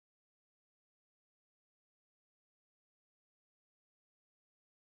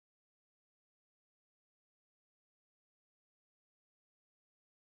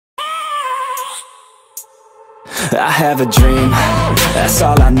I have a dream, that's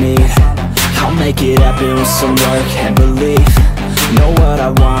all I need. I'll make it happen with some work and belief. Know what I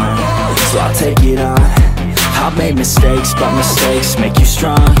want, so I'll take it on. I've made mistakes, but mistakes make you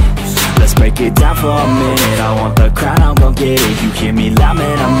strong. Let's break it down for a minute. I want the crown, I'm gon' get it. You hear me loud,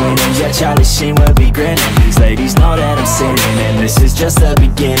 man, I'm winning. Yeah, Charlie Sheen will be grinning. These ladies know that I'm sinning, and this is just the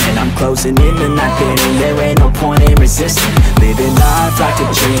beginning. I'm closing in the ninth inning. There ain't no point in resisting. Living life like a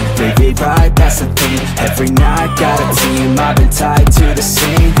dream, live it right, that's the thing. Every night, got a team, I've been tied to the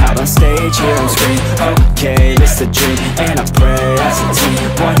scene. Out on stage, hear them scream, okay, this a dream. And I pray as a team,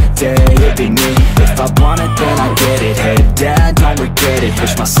 one day it'll be me. If I want it, then I get it. Head down, don't regret it.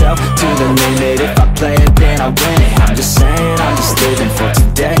 Push myself to the limit. If I play it, then I win it. I'm just saying, I'm just living for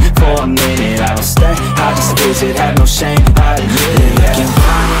today. For a minute, I don't stay, I just visit. Have no shame, I admit it. Looking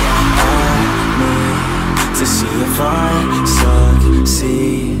right at me to see if I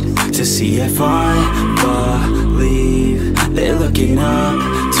succeed, to see if I believe. They're looking up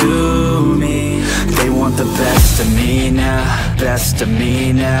to me. They want the best of me now, best of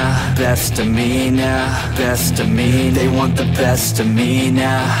me now, best of me now, best of me. They want the best of me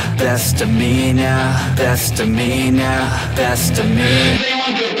now, best of me now, best of me now, best of me. They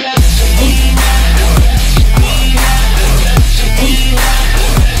want the best of me now.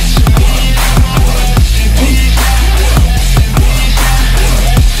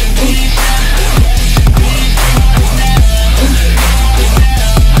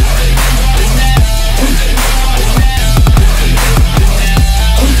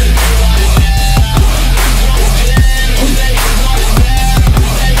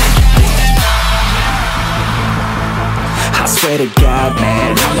 Swear to God,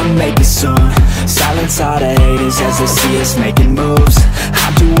 man, I'ma make it soon. Silence all the haters as they see us making moves.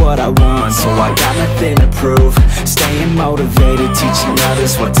 I do what I want, so I got nothing to prove. Staying motivated, teaching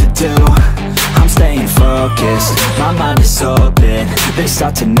others what to do. I'm staying focused, my mind is open. They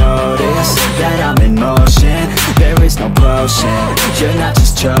start to notice that I'm in motion. There is no potion, you're not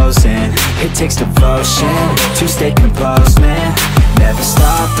just chosen. It takes devotion to stay composed, man. Never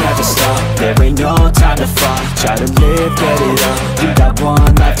stop, there ain't no time to fall. Try to live, get it up, you got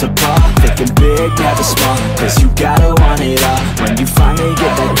one life to pop. Thinking big, never small, cause you gotta want it all. When you finally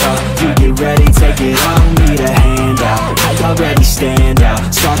get that call, you get ready, take it on. Need a handout, I already stand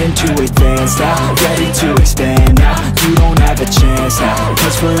out. Starting to advance now, ready to expand now. You don't have a chance now,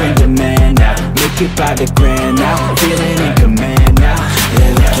 cause we're in demand now. Make it by the grand now, feeling in command now.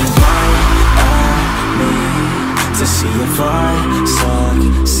 They're looking right at me to see if I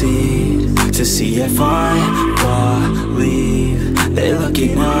succeed, to see if I believe. They're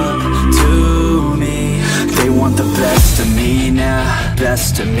looking up to me. They want the best of me now,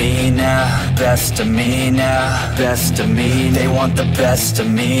 best of me now, best of me now, best of me. They want the best of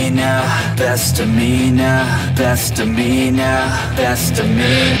me now, best of me now, best of me now, best of me.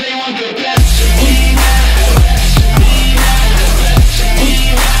 They want the best of me now.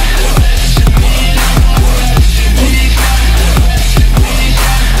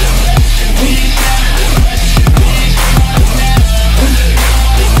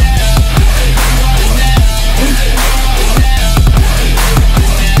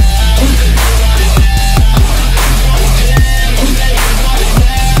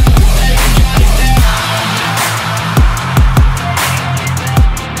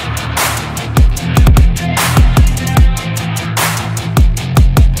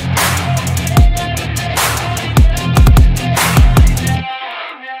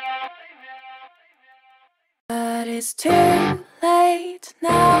 But it's too late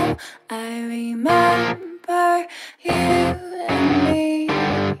now. I remember you and me,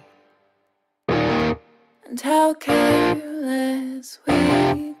 and how careless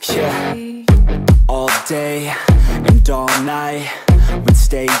we could be. All day and all night, we'd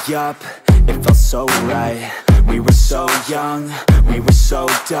stay up, it felt so right. We were so young, we were so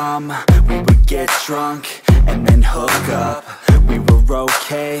dumb. We would get drunk and then hook up. We were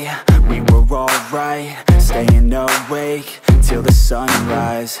okay, we were alright. Staying awake till the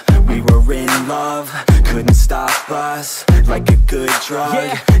sunrise. We were in love, couldn't stop us. Like a good drug,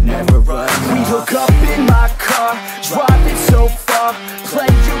 never run. We hook up in my car, driving so far. Play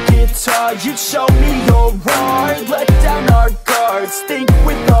your guitar, you'd show me your art. Let down our guards, think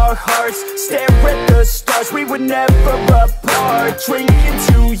with our hearts. Stare at the stars, we were never apart. Drinking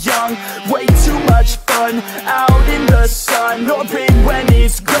too young, way too much fun. Out in the sun, or in when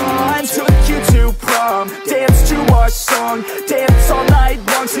it's gone. Took you to prom, dance to our song. Dance all night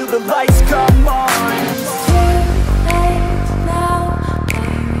long till the lights come on. It's too late now. I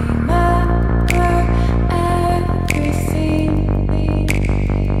remember everything,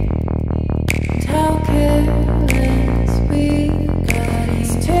 and how careless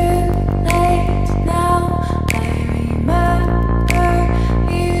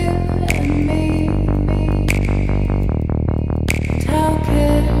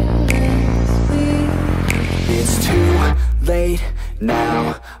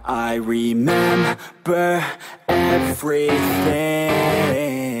now I remember everything,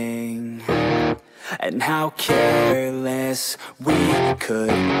 and how careless we could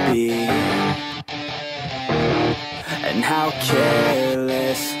be, and how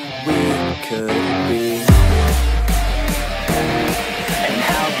careless we could be, and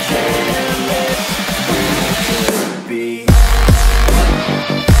how careless we could be.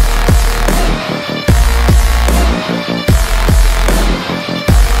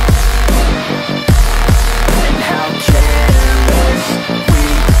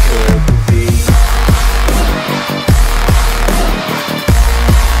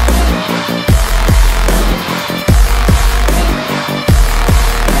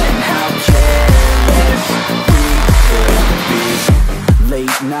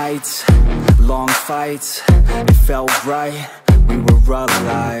 Nights, long fights, it felt right, we were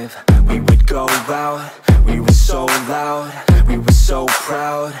alive. We would go out, we were so loud, we were so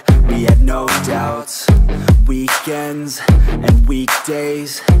proud, we had no doubts. Weekends and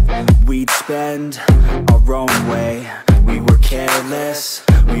weekdays, we'd spend our own way. We were careless,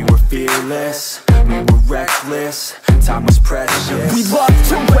 we were fearless, we were reckless, time was precious. We loved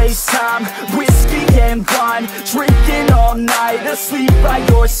to waste time, whiskey and wine, drinking all night, asleep by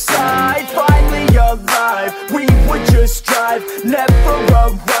your side. Finally alive, we would just drive, never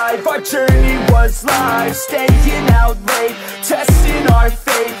arrive. Our journey was live, staying out late, testing our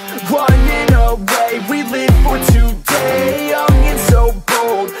fate, running away. We live for today, young and so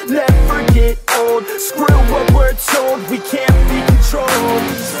bold, never get old. Screw what we're told, we can't be controlled.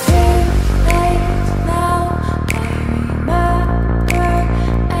 It's too late now, I remember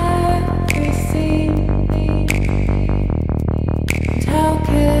everything, and how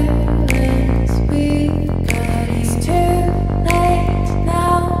careless we got. It's too late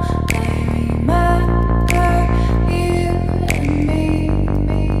now, I remember you and me,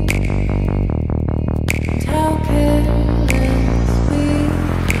 and how careless we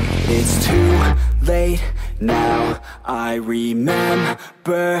got. It's too late now, I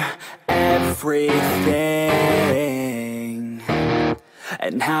remember everything,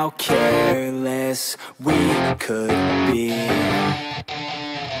 and how careless we could be,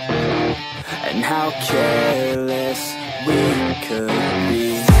 and how careless we could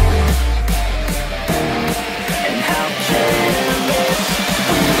be, and how careless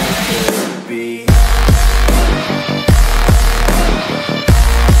we could be.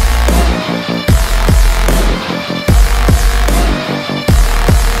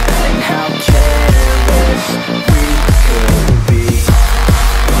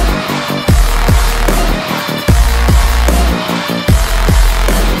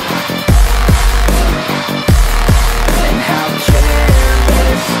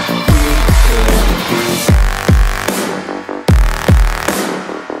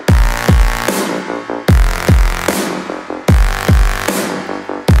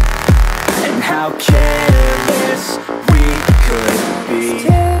 How careless we could be. It's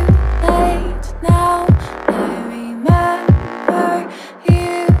too late now, I remember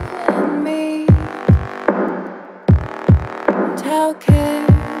you and me, and how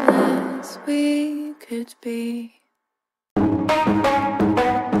careless we could be.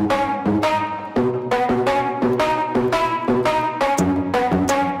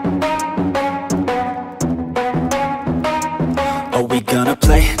 Are we gonna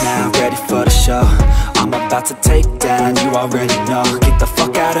play now? Ready for the show? I'm about to take down, you already know. Get the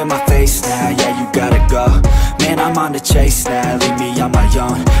fuck out of my face now, yeah, you gotta go. Man, I'm on the chase now, leave me on my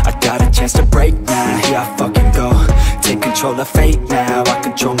own. I got a chance to break now, here I fucking go. Take control of fate now, I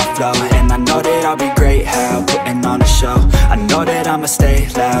control my flow. And I know that I'll be great, how, putting on a show. I know that I'ma stay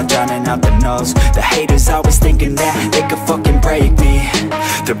loud, drowning out the noise. The haters always thinking that they could fucking break me.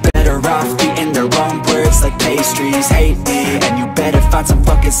 They're better off eating their own words like pastries. Hate me, and you better find some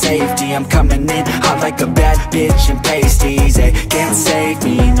fucking safety. I'm coming in hot like a bad bitch in pasties. They can't save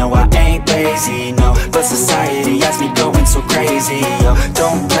me, no I ain't lazy, no. But society has me going so crazy, yo.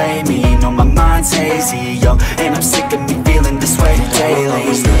 Don't blame me, no my mind's hazy, yo. And I'm sick of me feeling this way daily. I'll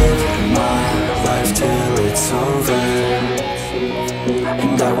always live my life till it's over,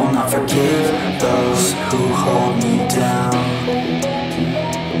 and I will not forgive those who hold me down.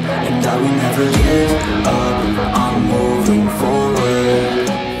 And I will never give up, I'm moving forward,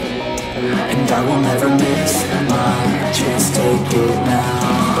 and I will never miss my chance, take it now.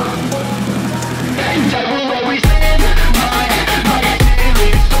 And I will always live my life till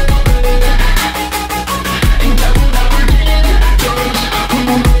it's over, and I will never give those who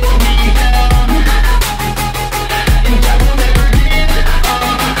hold me down. And I will never give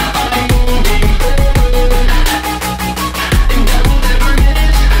up, I'm moving forward, and I will never miss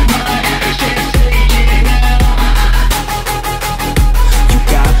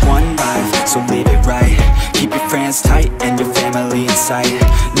sight.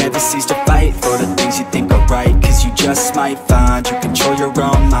 Never cease to fight for the things you think are right, cause you just might find you control your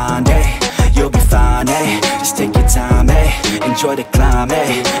own mind, eh? You'll be fine, eh? Just take your time, eh? Enjoy the climb,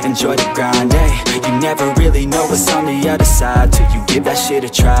 eh? Enjoy the grind, eh? You never really know what's on the other side till you give that shit a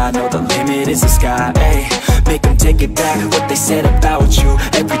try. Know the limit is the sky, eh? Make them take it back, what they said about you.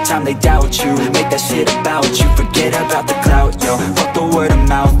 Every time they doubt you, make that shit about you. Forget about the clout, yo. Fuck the word of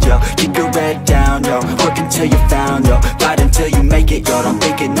mouth, yo. Keep your head down, yo. Work until you're found, yo. Fight until you make it, yo. Don't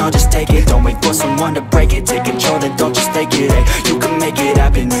think it, no, just take it. Don't wait for someone to break it. Take control and don't just take it, eh? You can make it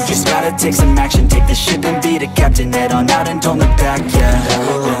happen, you just gotta take some action. Take the ship and be the captain. Head on out and don't look back, yeah. I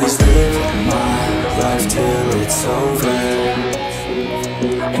will always live my life till it's over,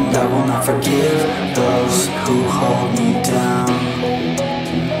 and I will not forgive those who hold me down.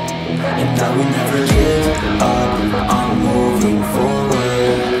 And I will never give up, I'm moving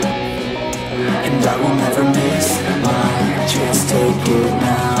forward, and I will never miss my chance, take it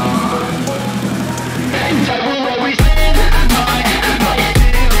now. And I will always live my life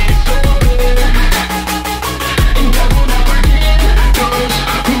till it's over, and I will never give those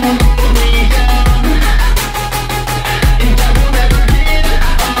who hold me down. And I will never give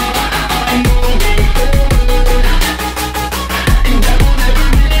up, I'm moving forward, and I will never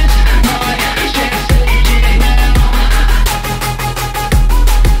miss my chance, take it now.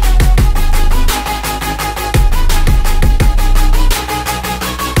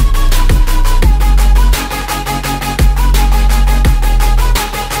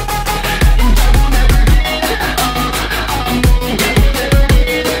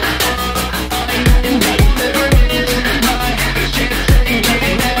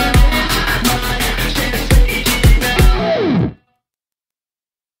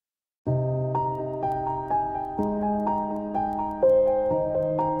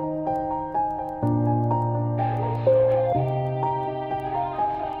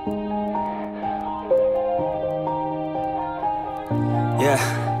 Yeah.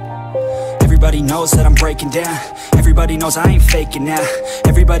 Everybody knows that I'm breaking down. Everybody knows I ain't faking now.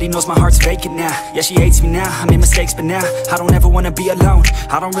 Everybody knows my heart's vacant now. Yeah, she hates me now, I made mistakes but now I don't ever wanna be alone.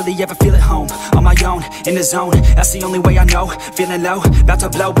 I don't really ever feel at home. On my own, in the zone, that's the only way I know. Feeling low, about to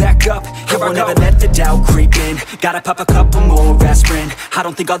blow back up. Here I won't ever let the doubt creep in. Gotta pop a couple more aspirin. I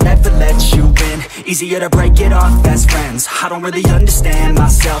don't think I'll ever let you in. Easier to break it off best friends. I don't really understand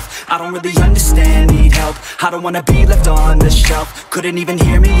myself. I don't really understand, need help. I don't wanna be left on the shelf. Couldn't even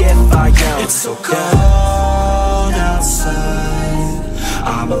hear me if I yelled. It's so cold outside,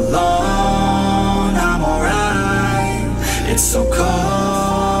 I'm alone, I'm alright. It's so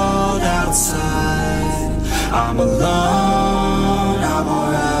cold outside, I'm alone, I'm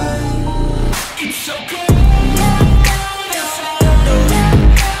alright. It's so cold.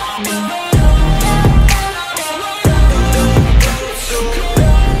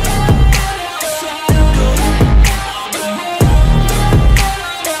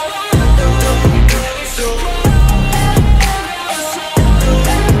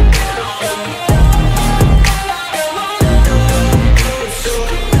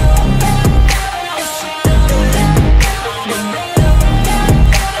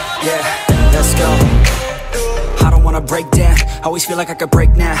 Break down, always feel like I could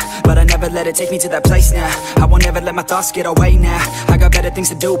break now, but I never let it take me to that place now. I won't ever let my thoughts get away now. I got better things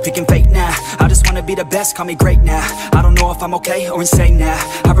to do, picking fate now. I just wanna be the best, call me great now. I don't know if I'm okay or insane now.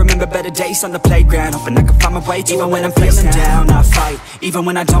 I remember better days on the playground, hoping I can find my way even when I'm feeling down. I fight, even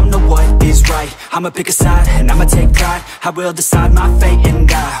when I don't know what is right. I'ma pick a side, and I'ma take pride. I will decide my fate,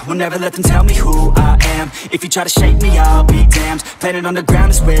 and I will never let them tell me who I am. If you try to shake me, I'll be damned. Planet on the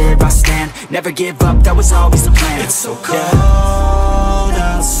ground is where I stand. Never give up, that was always the plan. It's so cold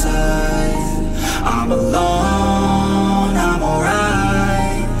outside, I'm alone, I'm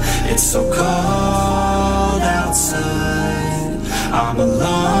alright. It's so cold outside, I'm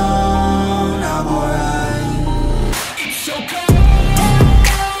alone, I'm alright. It's so cold.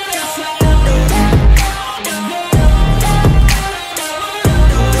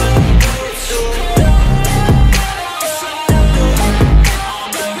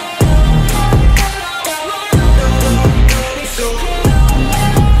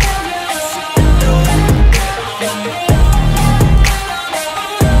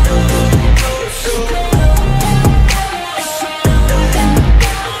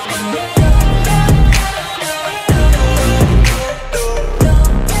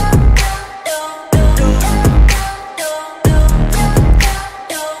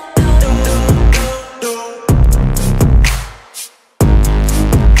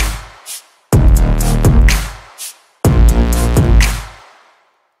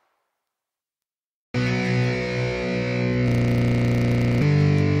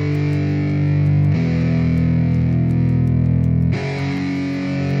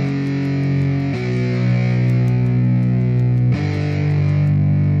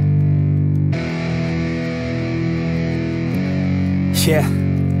 Yeah,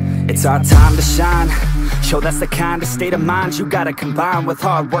 it's our time to shine. Show that's the kind of state of mind you gotta combine with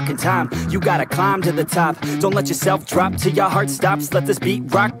hard work and time. You gotta climb to the top. Don't let yourself drop till your heart stops. Let this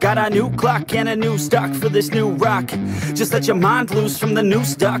beat rock. Got a new clock and a new stock for this new rock. Just let your mind loose from the new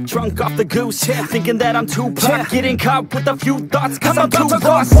stock. Drunk off the goose, thinking that I'm too pop. Getting caught with a few thoughts cause I'm too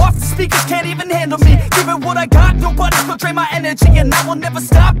lost. Off, the speakers can't even handle me. Give it what I got, nobody's gonna drain my energy. And I will never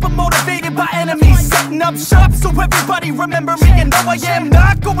stop, I'm motivated by enemies. Setting up shop so everybody remember me. And no, I am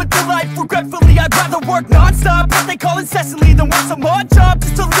not going through life regretfully. I'd rather work non-stop, what they call incessantly, than work some odd job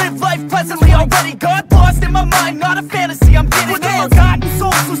just to live life pleasantly. Already got lost in my mind, not a fantasy. I'm getting with a forgotten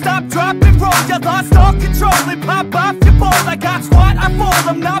soul, so stop, drop, and roll. You lost all control and pop off your ball. I got squat, I fold,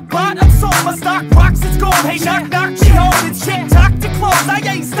 I'm not bought, I'm sold. My stock rocks, it's gold. Hey, knock, knock, she home. It's shit, talk to close. I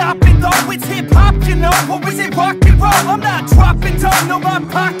ain't stopping though, it's hip-hop, you know. Or is it rock and roll? I'm not dropping down, no, my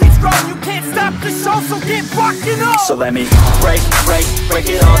pocket's grown. You can't stop the show, so get rockin' on. So let me break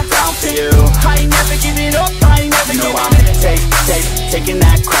it all down for you. I ain't never giving up, I ain't never giving up. I'm taking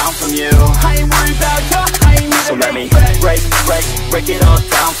that crown from you. I ain't worried about you, I ain't never. So let me break it all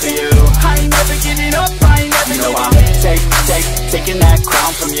down for you. I ain't never giving up, I ain't never giving up. I'm taking that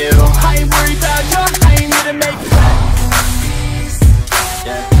crown from you. I ain't worried about you, I ain't here to make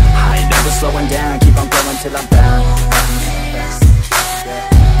I ain't never slowing down, keep on going till I'm down.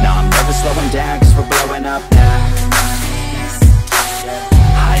 No, I'm never slowing down cause we're blowing up now.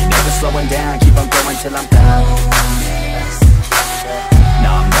 I ain't never slowing down, keep on going till I'm down. No,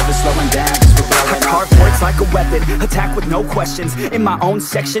 I'm never slowing down cause we're blowing up. Words like a weapon, attack with no questions. In my own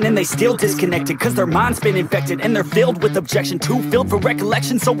section and they still disconnected cause their mind's been infected and they're filled with objection. Too filled for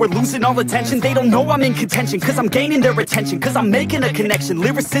recollection so we're losing all attention. They don't know I'm in contention cause I'm gaining their attention. Cause I'm making a connection.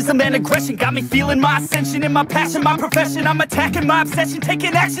 Lyricism and aggression got me feeling my ascension. In my passion, my profession, I'm attacking my obsession.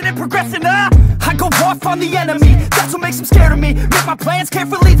 Taking action and progressing. I go off on the enemy, that's what makes them scared of me. Make my plans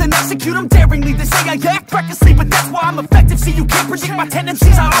carefully, then execute them daringly. They say I act recklessly, but that's why I'm effective. See, you can't predict my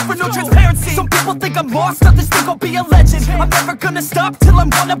tendencies, I offer no transparency. Some people think I'm lost, others think I'll be a legend. I'm never gonna stop till I'm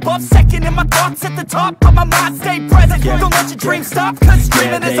one above second. And my thoughts at the top, but my mind stay present. Don't let your dreams stop, cause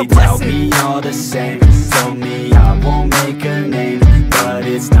dreaming is a blessing. They tell me all the same, told me I won't make a name. But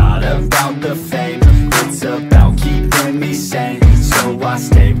it's not about the fame, it's about keeping me sane. So I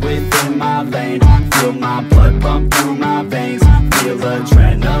stay within my lane, feel my blood pump through my veins. Feel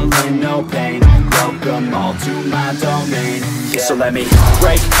adrenaline, no pain, welcome all to my domain. So let me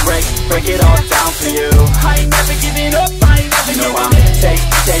break it all down for you. I ain't never giving up, I ain't never giving up.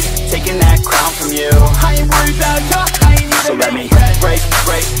 Taking that crown from you. I ain't worried about you, I ain't even. So let me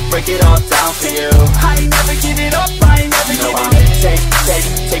break it all down for you. I ain't never giving up, I ain't never giving up.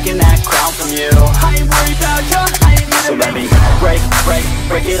 Taking that crown from you. I ain't worried about you, I ain't even. So let me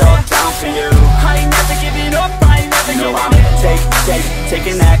break it all down for you. I ain't never giving up, I ain't never giving up.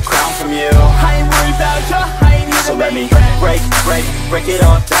 Taking that crown from you. I ain't worried about you, I ain't even. So let me break it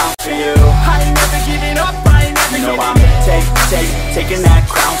all down for you. I ain't never giving up, I ain't never giving up. I'm taking that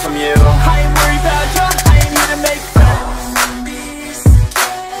crown from you. I ain't worried about you, I ain't here to make friends.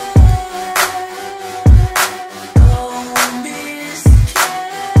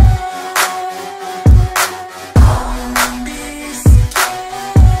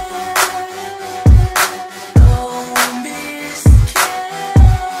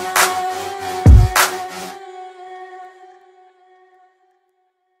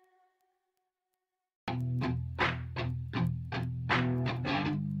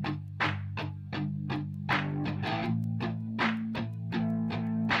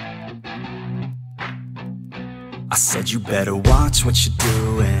 I said you better watch what you're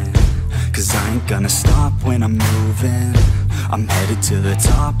doing, cause I ain't gonna stop when I'm moving. I'm headed to the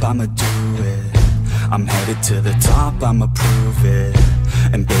top, I'ma do it. I'm headed to the top, I'ma prove it.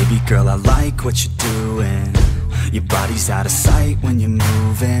 And baby girl, I like what you're doing. Your body's out of sight when you're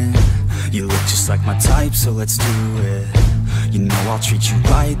moving. You look just like my type, so let's do it. You know I'll treat you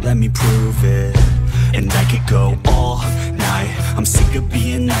right, let me prove it. And I could go all night, I'm sick of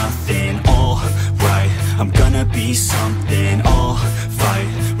being nothing. All right, I'm gonna be something. I'll fight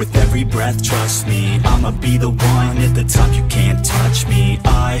with every breath, trust me. I'ma be the one at the top, you can't touch me.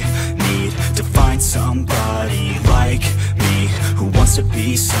 I need to find somebody like me, who wants to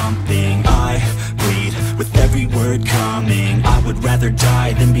be something. I bleed with every word coming. I would rather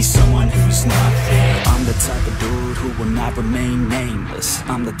die than be someone who's nothing. I'm the type of dude who will not remain nameless.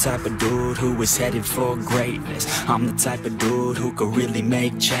 I'm the type of dude who is headed for greatness. I'm the type of dude who could really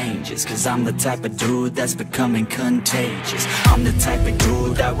make changes, cause I'm the type of dude that's becoming contagious. I'm the type of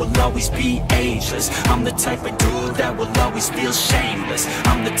dude that will always be ageless. I'm the type of dude that will always feel shameless.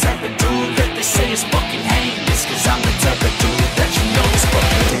 I'm the type of dude that they say is fucking heinous, cause I'm the type of dude that that you know is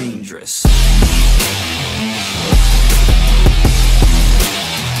fucking dangerous.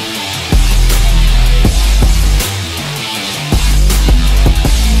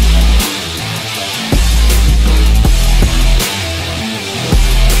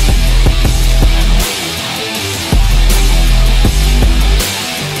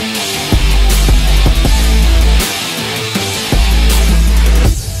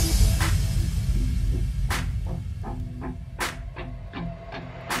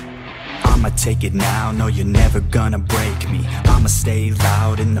 I'ma take it now, no you're never gonna break me. I'ma stay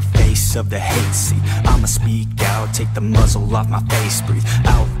loud in the face of the hate, see I'ma speak out, take the muzzle off my face. Breathe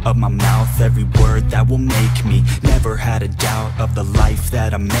out of my mouth every word that will make me. Never had a doubt of the life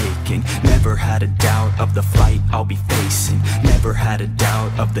that I'm making. Never had a doubt of the fight I'll be facing. Never had a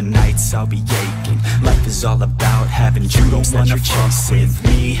doubt of the nights I'll be aching. Life is all about having dreams that you're chasing. With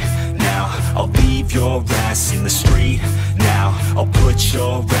me now, I'll leave your ass in the street now. I'll put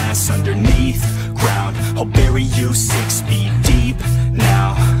your ass underneath ground. I'll bury you 6 feet deep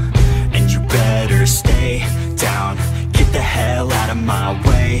now. And you better stay down. Get the hell out of my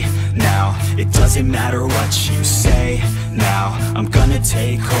way now. It doesn't matter what you say now. I'm gonna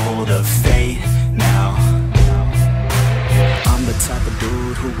take hold of fate now. I'm the type of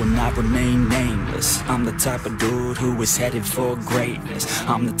dude who will not remain nameless. I'm the type of dude who is headed for greatness.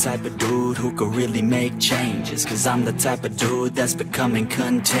 I'm the type of dude who could really make changes. Cause I'm the type of dude that's becoming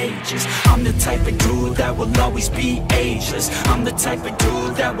contagious. I'm the type of dude that will always be ageless. I'm the type of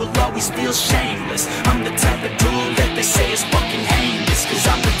dude that will always feel shameless. I'm the type of dude that they say is fucking heinous. Cause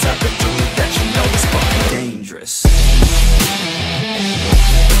I'm the type of dude that you know is fucking dangerous.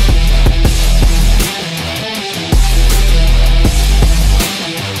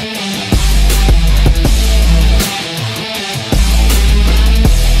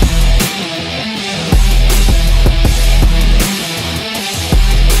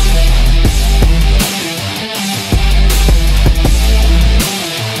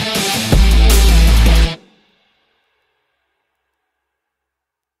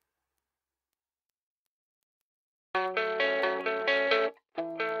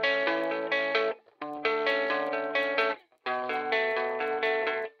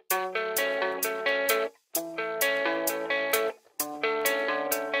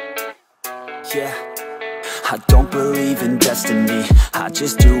 Yeah, I don't believe in destiny. I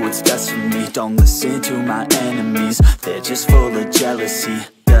just do what's best for me. Don't listen to my enemies, they're just full of jealousy.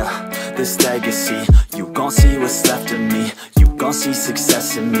 Yeah, this legacy, you gon' see what's left of me. You gon' see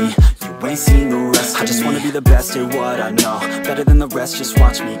success in me. You ain't seen the rest of me. I just wanna be the best at what I know. Better than the rest, just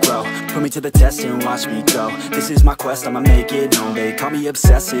watch me grow. Put me to the test and watch me go. This is my quest, I'ma make it known. They call me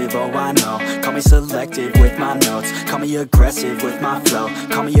obsessive, oh I know. Call me selective with my notes. Call me aggressive with my flow.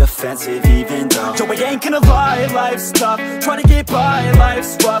 Call me offensive even though Joe, I ain't gonna lie, life's tough. Try to get by,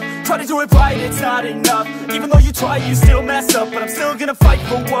 life's rough. Try to do it right, it's not enough. Even though you try, you still mess up. But I'm still gonna fight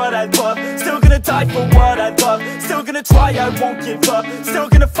for what I love. Still gonna die for what I love. Still gonna try, I won't give up. Still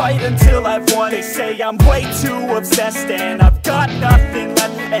gonna fight until I've won. They say I'm way too obsessed and I've got nothing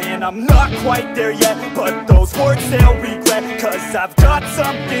left. And I'm not quite there yet, but those words they'll regret. Cause I've got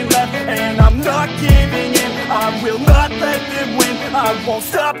something left and I'm not giving in. I will not let them win. I won't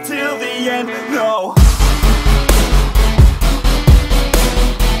stop till the end, no.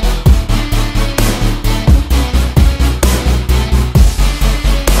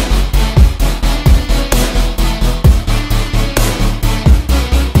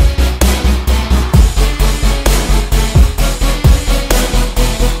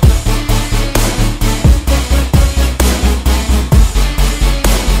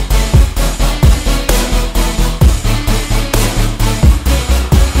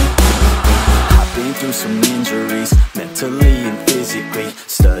 Some injuries, mentally and physically.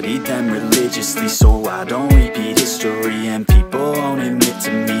 Studied them religiously so I don't repeat history. And people won't admit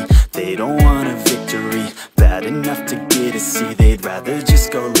to me they don't want a victory bad enough to get a C. They'd rather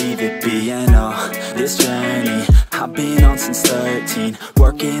just go leave it be. And oh, this journey I've been on since 13.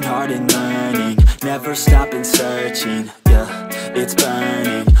 Working hard and learning, never stopping searching. Yeah, it's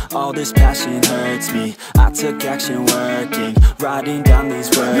burning, all this passion hurts me. I took action working, writing down these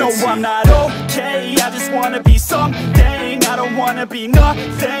words. No, I'm not okay, I just wanna be something. I don't wanna be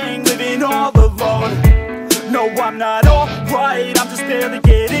nothing, living all alone. No, I'm not alright, I'm just barely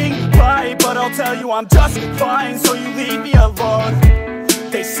getting by. But I'll tell you I'm just fine, so you leave me alone.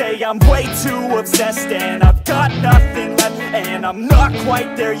 They say I'm way too obsessed and I've got nothing left. And I'm not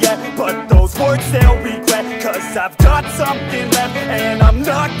quite there yet, but those words they'll regret. Cause I've got something left and I'm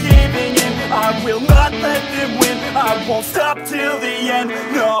not giving in. I will not let them win. I won't stop till the end,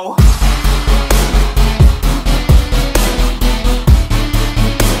 no.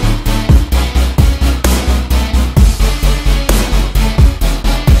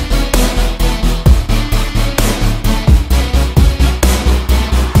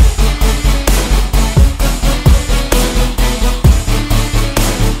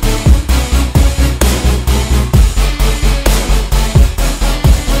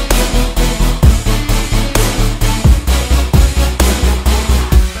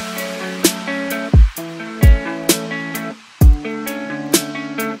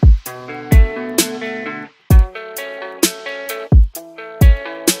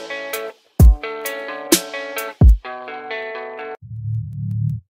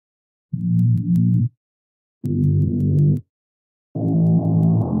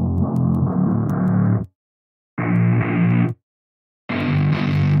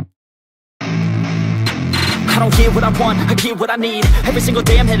 don't get what I want, I get what I need. Every single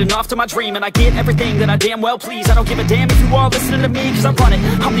day I'm heading off to my dream, and I get everything that I damn well please. I don't give a damn if you all listening to me, cause I run it.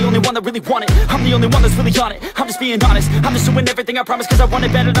 I'm the only one that really want it, I'm the only one that's really on it. I'm just being honest, I'm just doing everything I promise, cause I want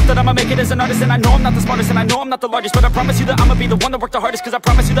it bad enough that I'ma make it as an artist. And I know I'm not the smartest, and I know I'm not the largest, but I promise you that I'ma be the one that worked the hardest, cause I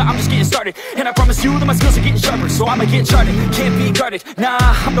promise you that I'm just getting started. And I promise you that my skills are getting sharper, so I'ma get charted. Can't be guarded, nah,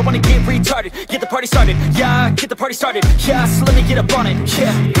 I'm the one to get retarded. Get the party started, yeah, get the party started, yeah, so let me get up on it,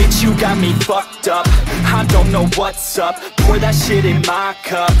 yeah. Bitch, you got me fucked up, I don't know what's up. Pour that shit in my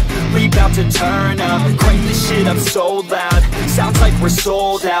cup, we bout to turn up. Crank this shit up so loud, sounds like we're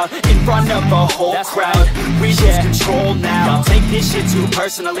sold out. In front of a whole crowd, we lose control now. Don't take this shit too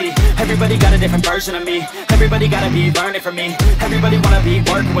personally, everybody got a different version of me. Everybody gotta be learning from me, everybody wanna be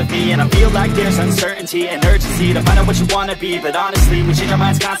working with me. And I feel like there's uncertainty and urgency to find out what you wanna be. But honestly, we change our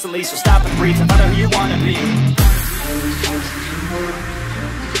minds constantly, so stop and breathe and find out who you wanna be.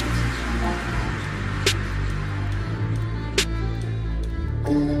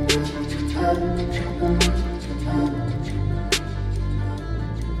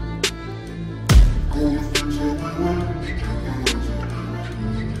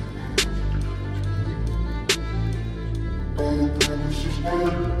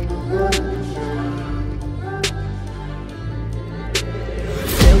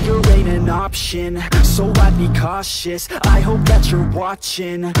 Failure ain't an option, so I'd be cautious. I hope that you're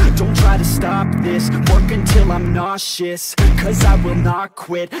watching. Don't try to stop this, work until I'm nauseous, cause I will not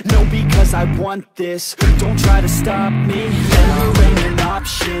quit, no, because I want this. Don't try to stop me, failure ain't an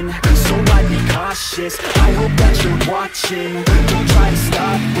option, so I'd be cautious. I hope that you're watching. Don't try to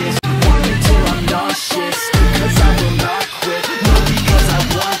stop this, work until I'm nauseous, cause I will not quit, no, because I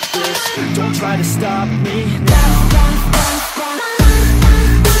want this. Don't try to stop me now.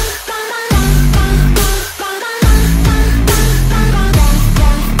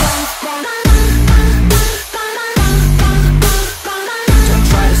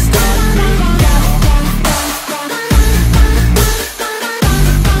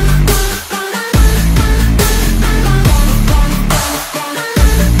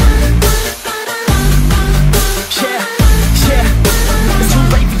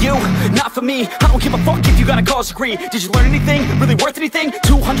 Me, I don't give a fuck if you got a college degree. Did you learn anything? Really worth anything?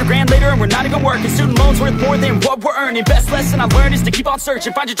 200 grand later and we're not even working. Student loans worth more than what we're earning. Best lesson I learned is to keep on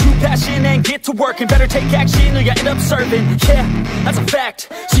searching. Find your true passion and get to work. And better take action or you end up serving. Yeah, that's a fact.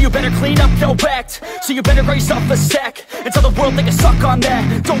 So you better clean up your act. So you better raise yourself a sack and tell the world they can suck on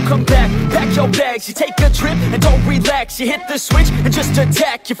that. Don't come back, pack your bags. You take a trip and don't relax. You hit the switch and just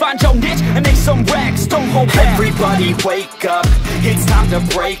attack. You find your niche and make some racks. Don't hold back. Everybody wake up, it's time to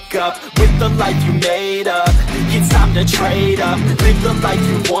break up with the life you made up. It's time to trade up, live the life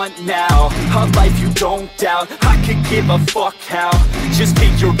you want now, a life you don't doubt. I could give a fuck how, just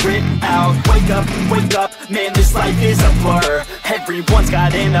figure it out. Wake up, man, this life is a blur. Everyone's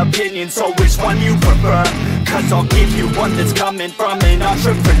got an opinion, so which one you prefer? Cause I'll give you one that's coming from an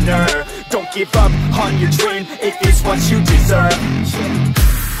entrepreneur. Don't give up on your dream if it's what you deserve.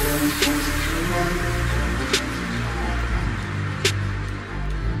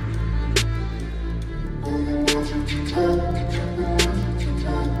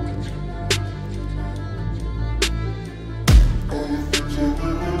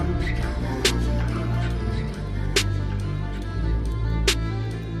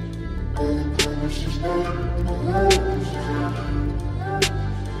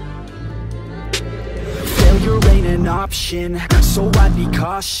 Failure ain't an option, so I'd be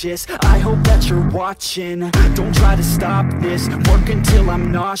cautious. I hope that you're watching. Don't try to stop this, work until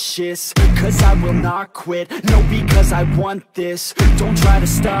I'm nauseous, cause I will not quit, no, because I want this. Don't try to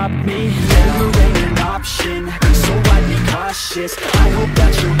stop me, failure ain't an option, so I'd be cautious. I hope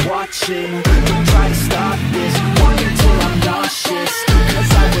that you're watching. Don't try to stop this, work until I'm nauseous,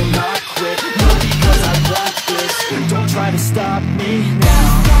 cause I will not quit, no, because I want this. Don't try to stop me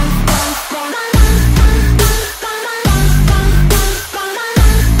now.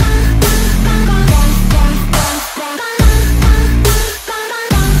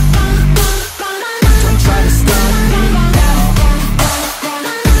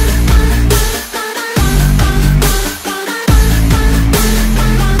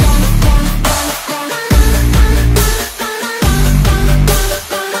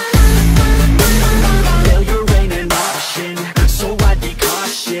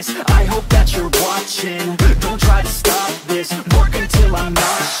 I hope that you're watching. Don't try to stop this, work until I'm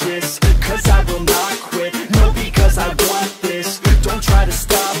nauseous, cause I will not quit, no, because I want this. Don't try to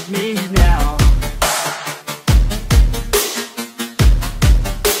stop me now.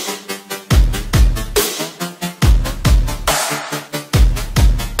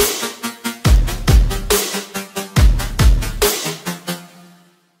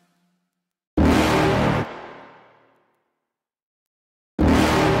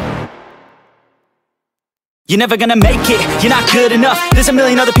 You're never gonna make it, you're not good enough. There's a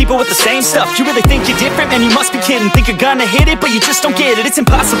million other people with the same stuff. You really think you're different? Man, you must be kidding. Think you're gonna hit it, but you just don't get it. It's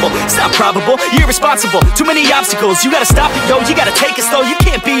impossible, it's not probable, you're irresponsible. Too many obstacles, you gotta stop it, yo. You gotta take it slow, you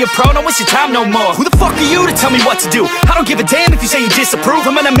can't be a pro. Don't waste your time no more. Who the fuck are you to tell me what to do? I don't give a damn if you say you disapprove.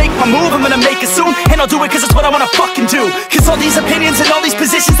 I'm gonna make my move, I'm gonna make it soon. And I'll do it cause it's what I wanna fucking do. Cause all these opinions and all these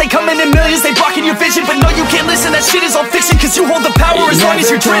positions, they come in millions, they blocking your vision. But no, you can't listen, that shit is all fiction. Cause you hold the power as long as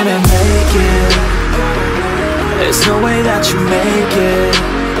you're driven. There's no way that you make it.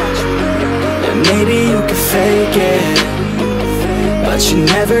 And maybe you can fake it, but you're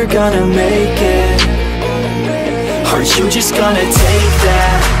never gonna make it. Are you just gonna take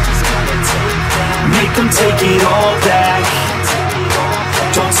that? Make them take it all back.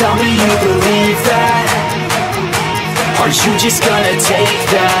 Don't tell me you believe that. Are you just gonna take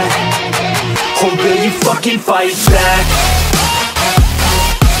that? Or will you fucking fight back?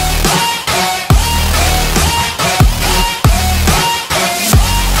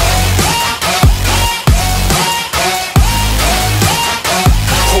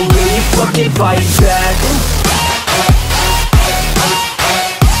 Fucking fight back.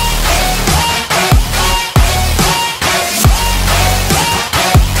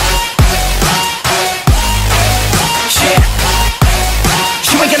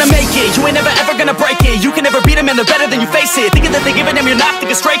 You ain't never ever gonna break it. You can never beat them and they're better than you face it. Thinking that they give a damn, you're not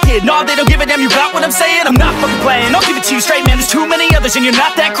thinking straight, kid. No, they don't give a damn, you got what I'm saying? I'm not fucking playing, I'll give it to you straight, man. There's too many others and you're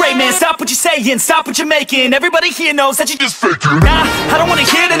not that great, man. Stop what you're saying, stop what you're making. Everybody here knows that you just faking. Nah, I don't wanna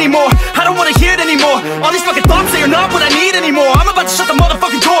hear it anymore, I don't wanna hear it anymore. All these fucking thoughts, they are not what I need anymore. I'm about to shut the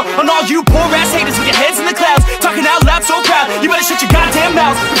motherfucking door on all you poor ass haters with your heads in the clouds, talking out loud so proud. You better shut your goddamn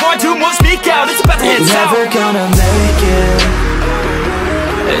mouth before I do more speak out. It's about to head south. You're never gonna make it.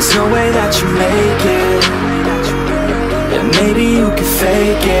 There's no way that you make it. And maybe you can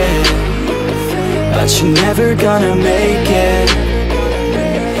fake it, but you're never gonna make it.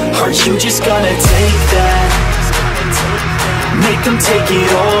 Are you just gonna take that? Make them take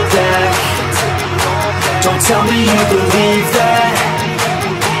it all back. Don't tell me you believe that.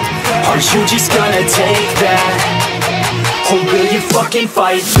 Are you just gonna take that? Or will you fucking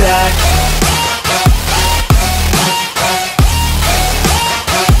fight back?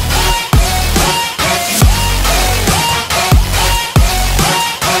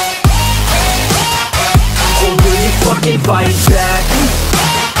 Fucking fight back.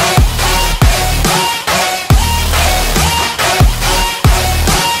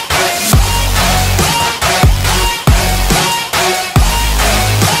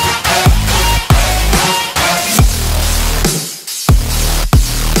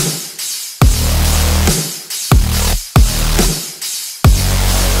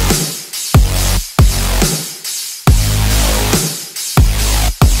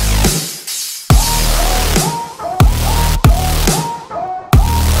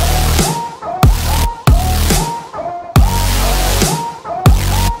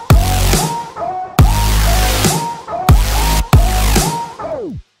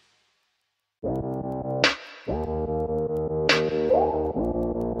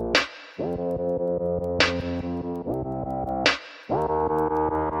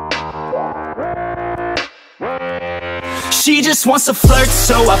 She just wants to flirt,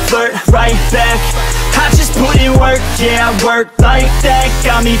 so I flirt right back. I just put in work, yeah, I work like that.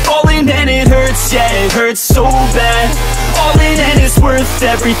 Got me falling and it hurts, yeah, it hurts so bad. All in and it's worth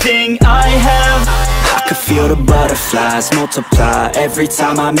everything I have. I could feel the butterflies multiply every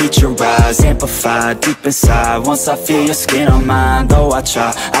time I meet your eyes. Amplify deep inside once I feel your skin on mine. Though I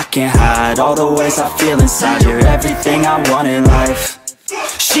try, I can't hide all the ways I feel inside. You're everything I want in life.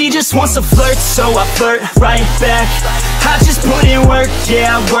 She just wants to flirt, so I flirt right back. I just put in work,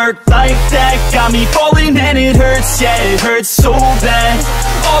 yeah, I work like that. Got me falling and it hurts, yeah, it hurts so bad.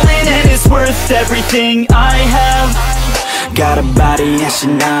 All in and it's worth everything I have. Got a body and she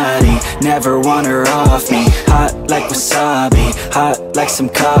naughty, never want her off me. Hot like wasabi, hot like some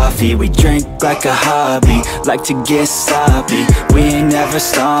coffee. We drink like a hobby, like to get sloppy. We ain't never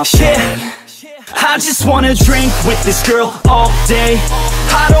stopping. Yeah. I just wanna drink with this girl all day.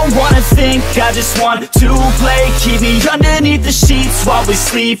 I don't wanna think, I just want to play. Keep me underneath the sheets while we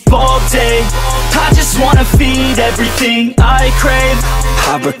sleep all day. I just wanna feed everything I crave.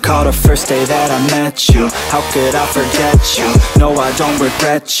 I recall the first day that I met you. How could I forget you? No, I don't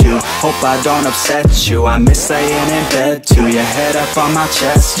regret you. Hope I don't upset you. I miss laying in bed too. Your head up on my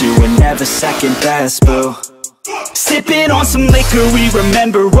chest. You were never second best, boo. Sipping on some liquor, we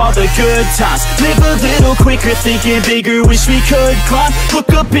remember all the good times. Live a little quicker, thinking bigger, wish we could climb. Look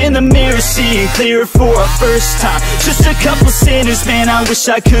up in the mirror, seeing clearer for our first time. Just a couple sinners, man, I wish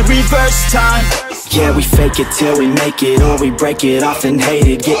I could reverse time. Yeah, we fake it till we make it, or we break it off and hate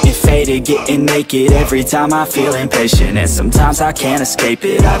it. Getting faded, getting naked, every time I feel impatient. And sometimes I can't escape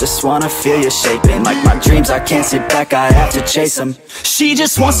it, I just wanna feel you shaping. Like my dreams, I can't sit back, I have to chase them. She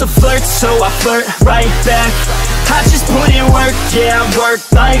just wants to flirt, so I flirt right back. I just put in work, yeah, I work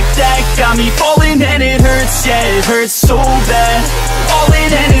like that. Got me falling and it hurts, yeah, it hurts so bad. All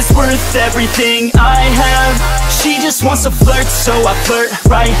in and it's worth everything I have. She just wants to flirt, so I flirt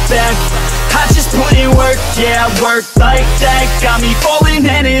right back. I just put in work, yeah, I work like that. Got me falling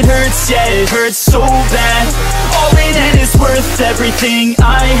and it hurts, yeah, it hurts so bad. All in and it's worth everything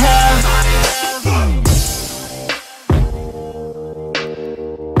I have.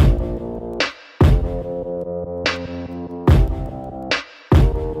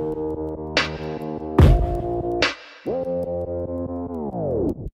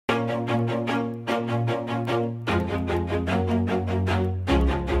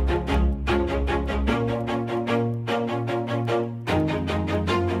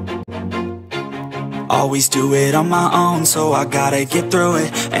 Always do it on my own, so I gotta get through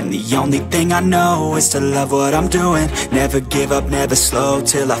it. And the only thing I know is to love what I'm doing. Never give up, never slow,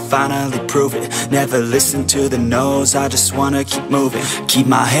 till I finally prove it. Never listen to the no's, I just wanna keep moving. Keep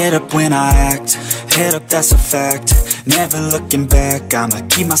my head up when I act, head up, that's a fact. Never looking back, I'ma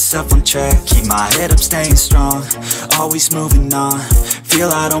keep myself on track. Keep my head up, staying strong, always moving on. Feel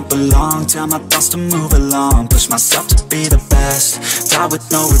I don't belong, tell my thoughts to move along. Push myself to be the best, die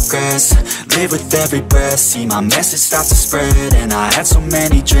with no regrets. Live with every breath, see my message start to spread. And I had so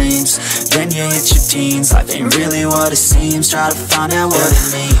many dreams, then you hit your teens. Life ain't really what it seems, try to find out what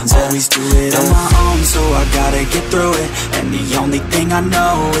it means. Always do it on my own, so I gotta get through it. And the only thing I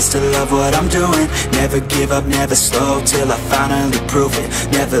know is to love what I'm doing. Never give up, never slow, till I finally prove it.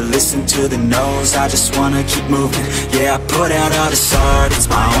 Never listen to the no's, I just wanna keep moving. Yeah, I put out all this art, it's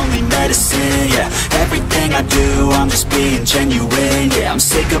my only medicine. Yeah, everything I do, I'm just being genuine. Yeah, I'm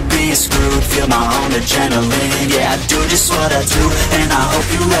sick of being screwed, feel my own adrenaline. Yeah, I do just what I do, and I hope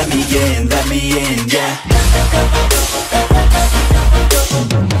you let me in, yeah.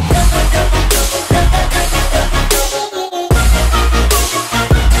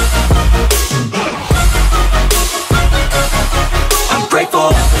 I'm grateful,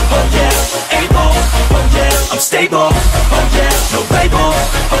 oh yeah, able, oh yeah, I'm stable, oh yeah, no label,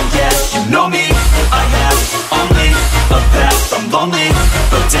 oh yeah, you know me, I have only a path, I'm lonely,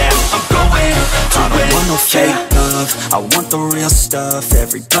 but damn, I'm going to win. I don't want no fake love, I want the real stuff.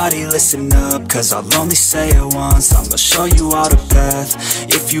 Everybody listen up, cause I'll only say it once. I'm gonna show you all the path,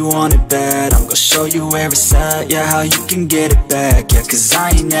 if you want it bad. I'm gonna show you where it's at, yeah, how you can get it back. Yeah, cause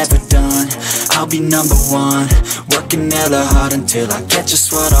I ain't never done, I'll be number one. Working hella hard until I get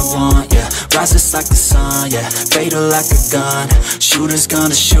just what I want, yeah. Rises like the sun, yeah, fatal like a gun. Shooter's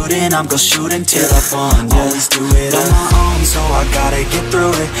gonna shoot and I'm gonna shoot until I won, yeah. Always do it on my own, so I gotta get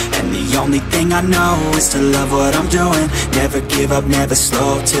through it. And the only thing I know is to love what I'm doing. Never give up, never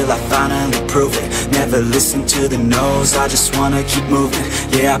slow, till I finally prove it. Never listen to the no's, I just wanna keep moving.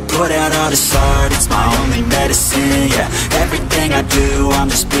 Yeah, I put out all this art, it's my only medicine. Yeah, everything I do, I'm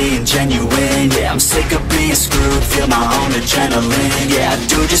just being genuine. Yeah, I'm sick of being screwed, feel my own adrenaline. Yeah, I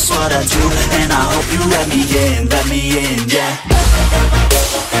do just what I do, and I hope you let me in, yeah.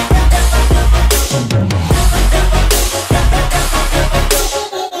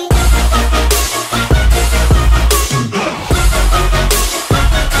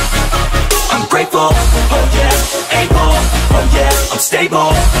 Grateful, oh yeah, able, oh yeah, I'm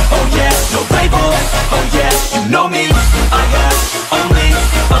stable, oh yeah, no label, oh yeah, you know me, I have only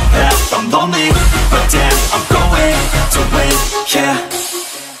a path, I'm lonely, but damn, I'm going to win, yeah.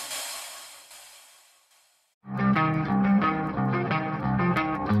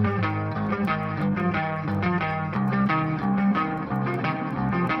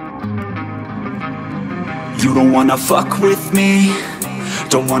 You don't wanna fuck with me,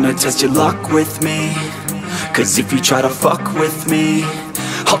 don't wanna test your luck with me, cause if you try to fuck with me,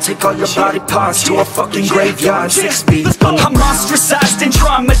 I'll take all your body parts to a fucking graveyard. 6 feet I'm ostracized and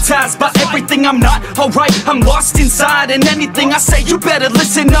traumatized by everything I'm not. Alright, I'm lost inside, and anything I say you better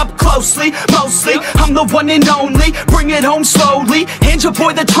listen up closely. Mostly, I'm the one and only, bring it home slowly. Hand your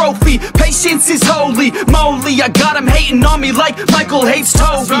boy the trophy, patience is holy moly. I got him hating on me like Michael hates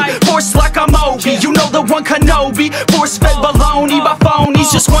Toby. Force like I'm Obi, you know the one Kenobi. Force fed baloney by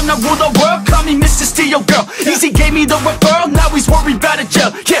phonies, just wanna rule the world, call me Mr. Steel Girl. Easy gave me the referral, now he's worried about a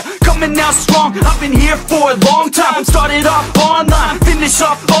jail. Yeah, coming out strong, I've been here for a long time. Started off online, finish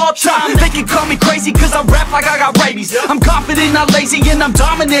off all time. They can call me crazy cause I rap like I got rabies. I'm confident, not lazy, and I'm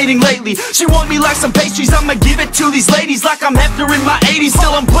dominating lately. She want me like some pastries, I'ma give it to these ladies like I'm Hefner in my 80s.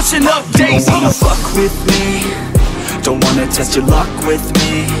 Still I'm pushing up daisies. Don't wanna fuck with me, don't wanna test your luck with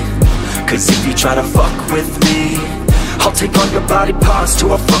me. Cause if you try to fuck with me, I'll take all your body parts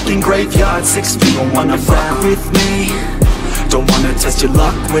to a fucking graveyard 6 feet. Don't wanna fuck with me, don't wanna test your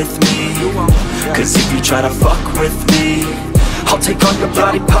luck with me. Cause if you try to fuck with me, I'll take all your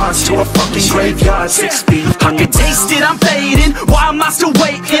body parts to a fucking graveyard 6 feet. I can taste it, I'm fading. Why am I still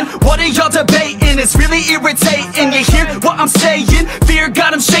waiting? What are y'all debating? It's really irritating. You hear what I'm saying? Fear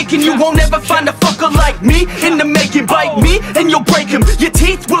got 'em shaking. You won't ever find a fucker like me in the making. Bite me and you'll break him. Your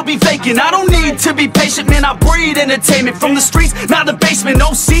teeth will be vacant. I don't need to be patient, man. I breed entertainment from the streets, not the basement.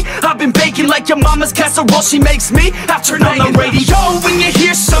 Oh, see, I've been baking like your mama's casserole. She makes me. I turn on the radio when you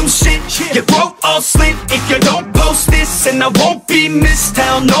hear some shit. Your throat all slit if you don't post this, and I won't be missed.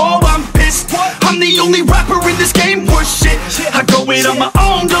 Hell no, I'm pissed. I'm the only rapper in this game worth shit. I go it on my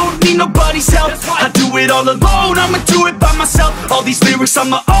own, don't need nobody's help. I do it all alone, I'ma do it by myself. All these lyrics on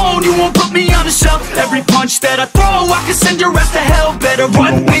my own, you won't put me on the shelf. Every punch that I throw, I can send your ass to hell. Better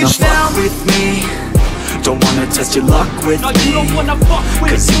run, bitch, now. Don't wanna fuck with me, don't wanna test your luck with me. You don't wanna fuck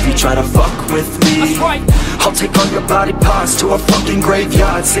with Cause if you try to fuck with me, that's right. I'll take all your body parts to a fucking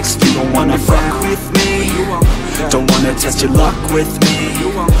graveyard 6 feet. Don't wanna fuck with me, don't wanna test your luck with me.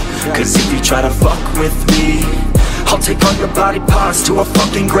 Cause if you try to fuck with me, I'll take all your body parts to a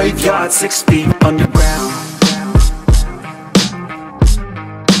fucking graveyard 6 feet underground.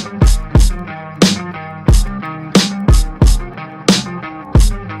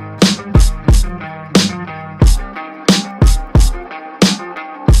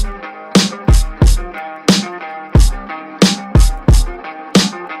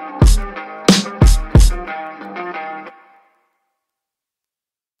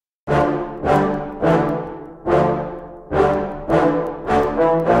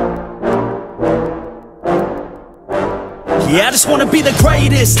 Yeah, I just wanna be the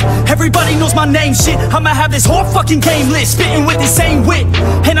greatest. Everybody knows my name, shit. I'ma have this whole fucking game list, spitting with the same wit,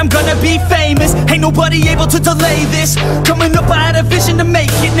 and I'm gonna be famous. Ain't nobody able to delay this. Coming up, I had a vision to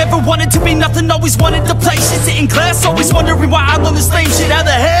make it. Never wanted to be nothing, always wanted to play shit. Sit in class, always wondering why I love this lame shit. How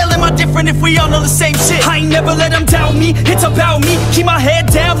the hell am I different if we all know the same shit? I ain't never let them doubt me, it's about me. Keep my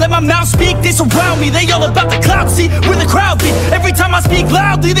head down, let my mouth speak. They surround me, they all about the clout, see where the crowd be. Every time I speak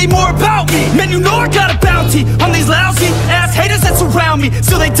loudly, they more about me. Man, you know I got a bounty on these lousy ass haters that surround me.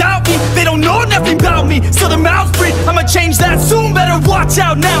 Still they doubt me, they don't know nothing about me. Still the mouth's free, I'ma change that soon. Better watch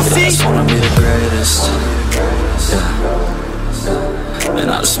out now, see? I just wanna be the greatest, yeah. And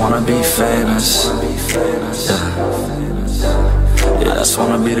I just wanna be famous, yeah. I just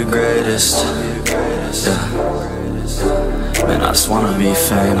wanna be the greatest, yeah. Man, I just wanna be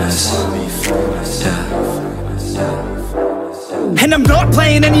famous, yeah. And I'm not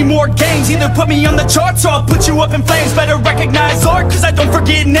playing any more games. Either put me on the charts or I'll put you up in flames. Better recognize art, cause I don't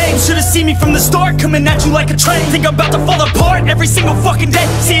forget names. Should've seen me from the start, coming at you like a train. Think I'm about to fall apart every single fucking day.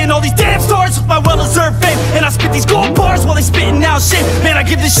 Seeing all these damn stars with my well-deserved fame. And I spit these gold bars while they spitting out shit. Man, I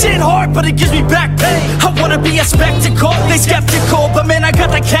give this shit hard, but it gives me back pain. I wanna be a spectacle, they skeptical, but man, I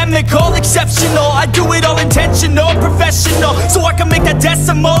got that chemical, exceptional. I do it all intentional, professional, so I can make that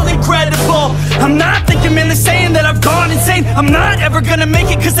decimal incredible. I'm not thinking, man, they're saying that I've gone insane. I'm not ever gonna make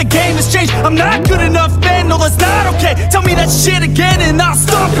it cause the game has changed. I'm not good enough, man, no that's not okay. Tell me that shit again and I'll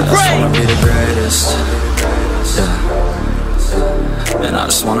stop your brain. I just wanna be the greatest, yeah. And I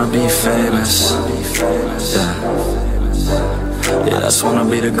just wanna be famous, yeah. I just wanna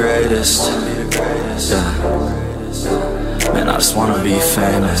be the greatest, yeah. Man, I just wanna be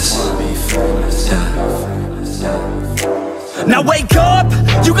famous, yeah. Now wake up,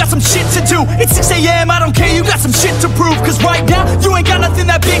 you got some shit to do. It's 6 AM, I don't care, you got some shit to prove. Cause right now, you ain't got nothing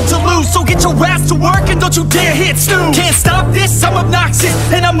that big to lose. So get your ass to work and don't you dare hit snooze. Can't stop this, I'm obnoxious,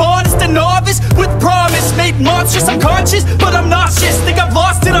 and I'm honest and novice. With promise, made monstrous, I'm conscious, but I'm nauseous. Think I've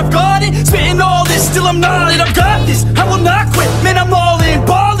lost it, I've got it. Spitting all this, still I'm not it, I've got this. I will not quit, man, I'm all in.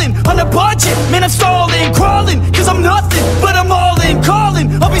 Ballin', on a budget, man, I'm stalling. Crawling, cause I'm nothing, but I'm all in. Calling,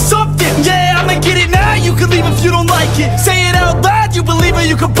 I'll be something, yeah, I'ma get it now. You can leave if you don't like it. Say it out loud, you believe it,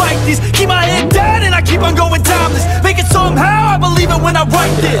 you can bite this. Keep my head down and I keep on going timeless. Make it somehow, I believe it when I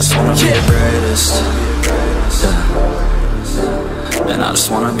write this. I just wanna be the greatest, yeah. And I just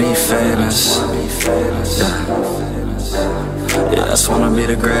wanna be famous, yeah. I just wanna be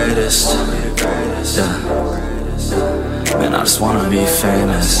the greatest, yeah. Man, I just wanna be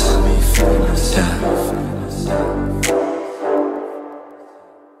famous, yeah.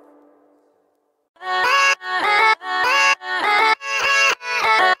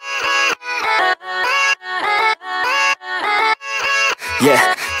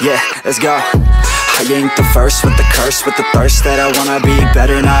 yeah, let's go. I ain't the first with the curse, with the thirst that I wanna be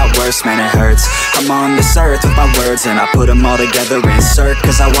better, not worse, man it hurts. I'm on this earth with my words and I put them all together, insert,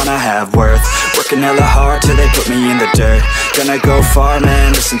 cause I wanna have worth. Working hella hard till they put me in the dirt. Gonna go far,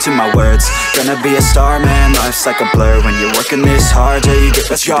 man, listen to my words. Gonna be a star, man, life's like a blur. When you're working this hard, yeah, you get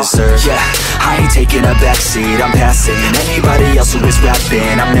what you deserve. Yeah, I ain't taking a backseat, I'm passing anybody else who is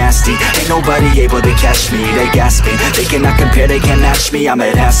rapping. I'm nasty, ain't nobody able to catch me. They gasping, they cannot compare, they can't match me. I'm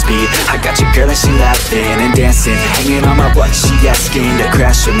at half speed, I got your girl and she laughing and dancing, hanging on my butt, she asking to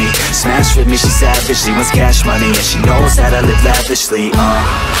crash with me, smash with me. She savage, she wants cash money and she knows that I live lavishly.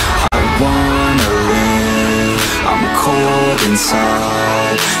 I wanna live, I'm cold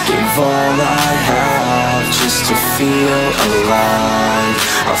inside. Give all I have just to feel alive.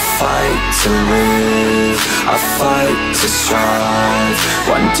 I fight to live, I fight to strive.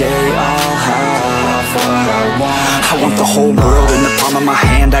 One day I'll have what I want. I want the whole world in the palm of my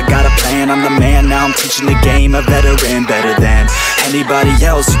hand. I got a plan, I'm the man. Now I'm teaching the game, a veteran, better than anybody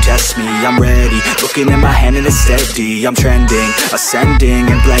else who tests me. I'm ready, looking in my hand and it's steady. I'm trending, ascending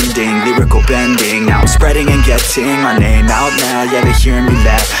and blending, lyrical bending. Now I'm spreading and getting my name out now. Yeah, they hearing me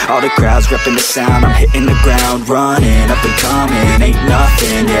laugh, all the crowds repping the sound. I'm hitting the ground, running, up and coming, ain't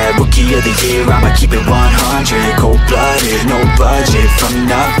nothing. Yeah, rookie of the year, I'ma keep it 100. Cold-blooded, no budget, from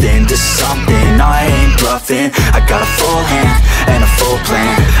nothing to something. I ain't bluffing, I got a full hand and a full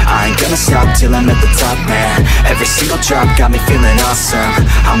plan. I ain't gonna stop till I'm at the top, man. Every single drop got me feeling awesome.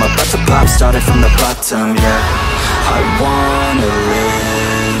 I'm about to pop, started from the bottom, yeah. I wanna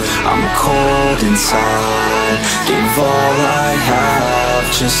live, I'm cold inside. Give all I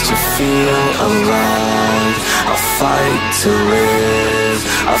have just to feel alive. I fight to live,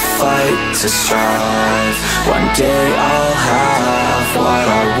 I fight to strive. One day I'll have what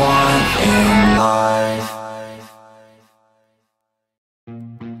I want in life.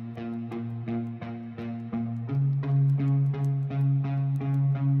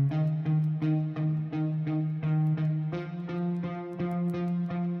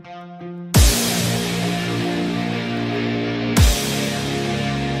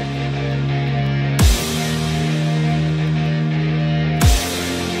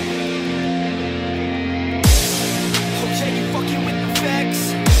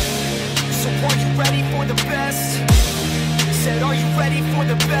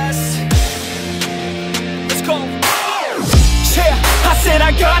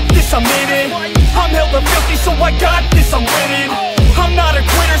 I'm in it. I'm hella filthy, so I got this, I'm winning. I'm not a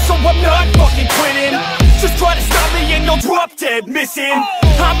quitter, so I'm not fucking quitting. Just try to stop me and you'll drop dead missing.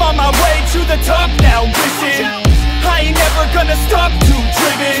 I'm on my way to the top now, listen. I ain't never gonna stop, too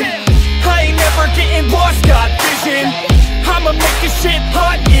driven. I ain't never getting lost, got vision. I'ma make this shit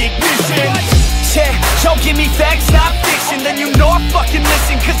hot, ignition. Yeah, y'all give me facts, not fiction. Then you know I fucking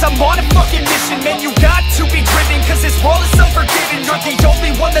listen, cause I'm on a fucking mission. Man, you got to be driven, cause this world is unforgiving. You're the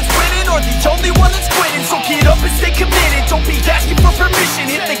only one that's winning, or the only one that's quitting. So get up and stay committed, don't be asking for permission.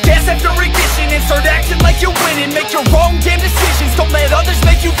 Hit the gas after ignition and start acting like you're winning. Make your own damn decisions, don't let others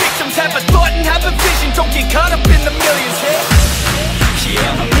make you victims. Have a thought and have a vision, don't get caught up in the millions. Yeah,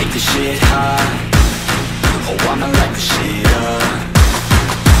 I'ma make this shit hot. Oh, I'ma light the shit up.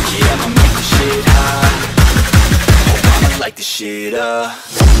 Yeah, I'ma make this shit hot. Oh, I'ma light this shit up.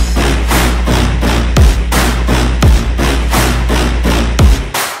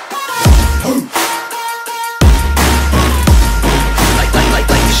 Light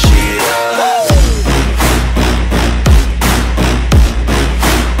this shit up.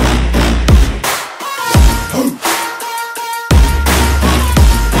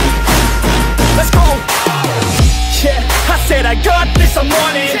 Let's go. Yeah, I said I got this, I'm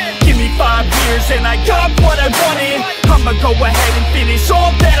on it. Give me 5 years and I got what I wanted. I'ma go ahead and finish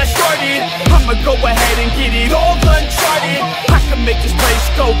all that I started. I'ma go ahead and get it all uncharted. I can make this place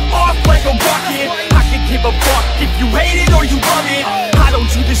go off like a rocket. I can give a fuck if you hate it or you love it. I don't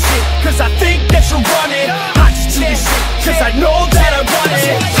do this shit cause I think that you're running. I just do this shit cause I know that I want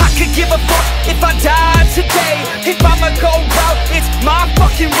it. I could give a fuck if I died today. If I'ma go out, it's my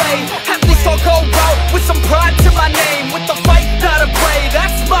fucking way. At least I'll go out with some pride to my name. With the fight, not a play,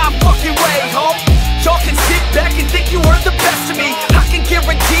 that's my fucking way, home. Y'all can sit back and think you are the best of me. I can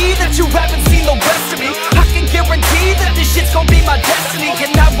guarantee that you haven't seen the rest of me. I can guarantee that this shit's gonna be my destiny.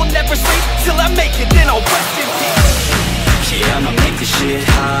 And I will never sleep till I make it, then I'll rest in peace. Yeah, I'ma make this shit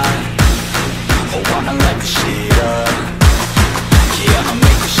hot. Oh, I'ma light this shit up. Yeah, I'ma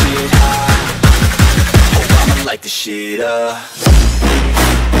make this shit hot. Oh, I'ma light this shit up.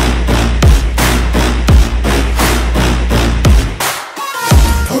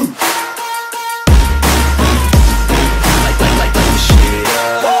 Light this shit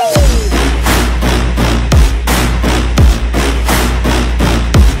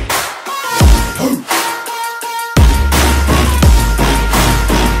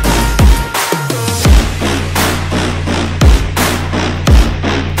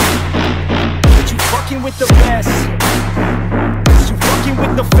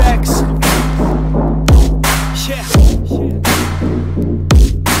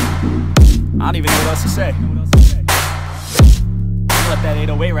don't even know what else to say. Let that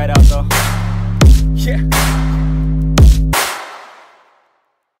 808 right out though. Yeah.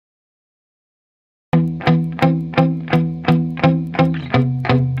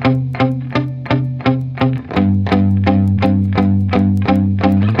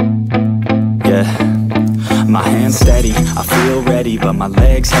 My hands steady, I feel ready, but my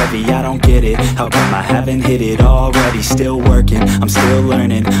legs heavy, I don't get it. How come I haven't hit it already? Still working, I'm still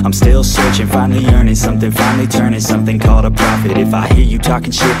learning, I'm still searching, finally earning something, finally turning something called a profit. If I hear you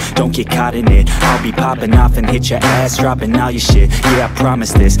talking shit, don't get caught in it. I'll be popping off and hit your ass, dropping all your shit. Yeah, I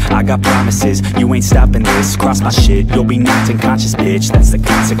promise this, I got promises, you ain't stopping this. Cross my shit, you'll be knocked unconscious, bitch. That's the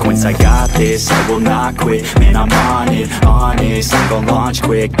consequence, I got this, I will not quit. Man, I'm on it, honest, I'm gon' launch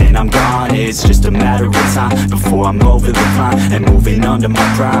quick, then I'm gone. It's just a matter of time before I'm over the climb and moving under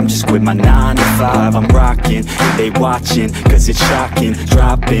my prime. Just quit my 9 to 5, I'm rocking, and they watching, cause it's shocking.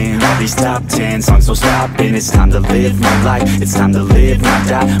 Dropping all these top 10 songs, no stopping. It's time to live my life, it's time to live, not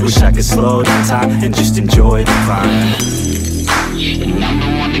die. Wish I could slow down time and just enjoy the climb. And I'm the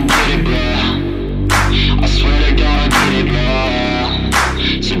one to get it, bro. I swear to God, I get it,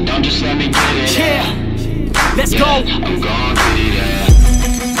 bro. So don't just let me get it. Yeah, let's go. I'm gonna get it, yeah.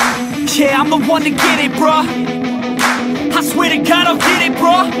 Yeah, I'm the one to get it, bruh. I swear to God I'll get it,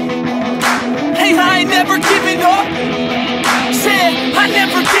 bruh. Hey, I ain't never giving up. Yeah, I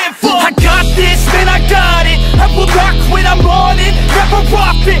never give up. I got this, man, I got it. I will not quit, I'm on it. Never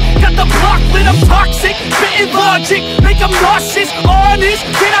off it. Got the block lit, I'm toxic. Spitting logic, make them nauseous. Honest,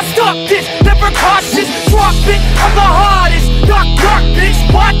 can I stop this? Never cautious, drop it. I'm the hardest. Knock, knock, bitch,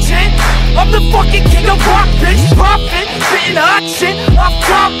 watch it. I'm the fucking king of rock, bitch. Profit, spitting hot shit. Off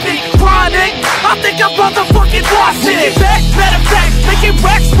topic, chronic. I think I'm motherfucking lost it. Take it back, matter of fact, making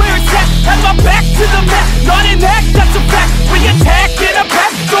racks where it's at. Have my back to the mat, not an act, that's a fact. We attack in a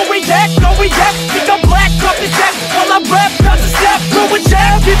pack, don't react, no react. Think I'm black, up his ass. While I rap, bounce a step, throw a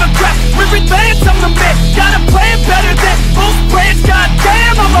jab, give a crap. We're advanced, I'm the man. Got a plan better than most brands.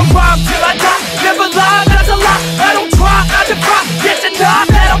 Goddamn, I'm a rhyme till I die. Never lie, that's a lie. I don't try, I defy. Get denied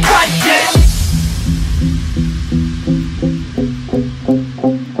that I'm right, yeah.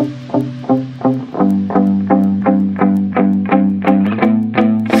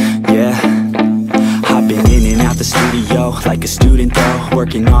 Like a student though,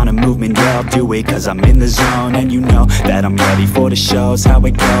 working on a movement, yeah, I'll do it cause I'm in the zone. And you know that I'm ready for the shows. How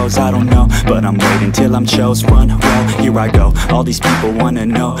it goes, I don't know, but I'm waiting till I'm chose. Front row, here I go. All these people wanna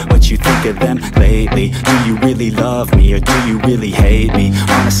know what you think of them lately. Do you really love me or do you really hate me?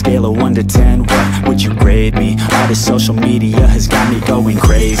 On a scale of 1 to 10, what would you grade me? All this social media has got me going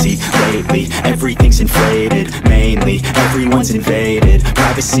crazy lately. Everything's inflated, mainly everyone's invaded.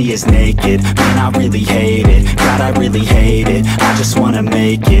 Privacy is naked, man, I really hate it. God, I really hate it. I just wanna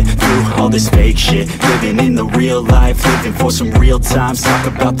make it through all this fake shit. Living in the real life, living for some real times. Talk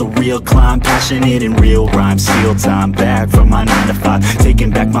about the real climb, passionate in real rhymes. Steal time back from my 9 to 5, taking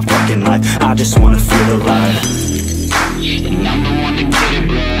back my fucking life. I just wanna feel alive. And I'm the one to get it,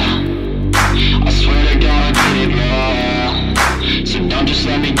 bro. I swear to God I get it, bro. So don't just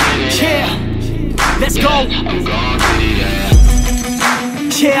let me get it. Yeah, let's go. I'm gonna get it, yeah.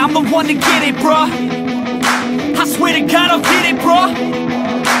 Yeah, I'm the one to get it, bruh. I swear to God I'll get it, bruh.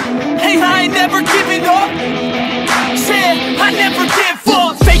 Hey, I ain't never giving up. Yeah, I never give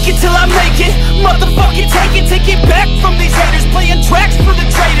up. Fake it till I make it. Motherfucking take it back from these haters. Playing tracks for the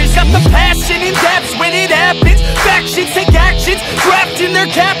traitors. Got the passion in depths when it happens. Factions take actions, drafting their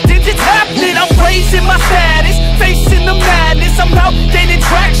captains. It's happening, I'm raising my status. Facing the madness, I'm out gaining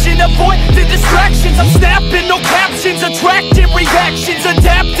traction. Avoid the distractions, I'm snapping, no captions. Attracting reactions,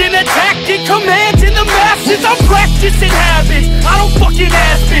 adapting, attacking, commanding the masses. I'm practicing habits, I don't fucking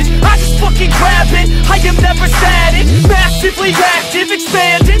ask bitch. I just fucking grab it, I am never static. Massively active,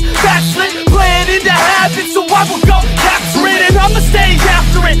 expanding, backslid, planning to have it. So I will go capture it and I'ma stay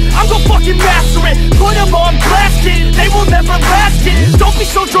after it. I'm gon' fucking master it, put them on blast, kid. They will never last, kid. Don't be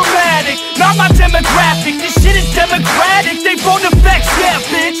so dramatic, not my demographic. This shit is democratic, they vote NEFFEX, yeah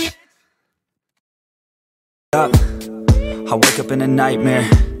bitch. I wake up in a nightmare.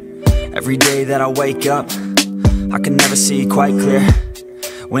 Every day that I wake up, I can never see quite clear.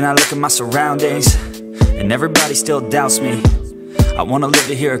 When I look at my surroundings, and everybody still doubts me, I wanna live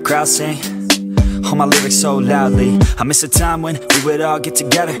to hear a crowd sing all my lyrics so loudly. I miss a time when we would all get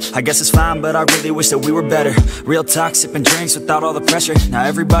together. I guess it's fine, but I really wish that we were better. Real talk, sipping drinks without all the pressure. Now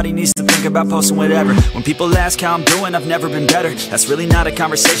everybody needs to think about posting whatever. When people ask how I'm doing, I've never been better. That's really not a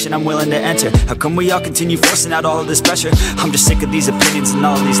conversation I'm willing to enter. How come we all continue forcing out all of this pressure? I'm just sick of these opinions and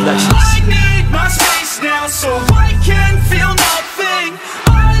all of these lectures. I need my space now so I can feel nothing.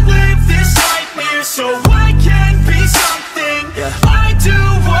 I live this life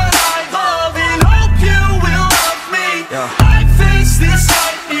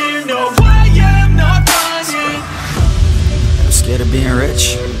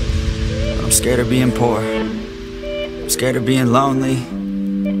rich, but I'm scared of being poor. I'm scared of being lonely,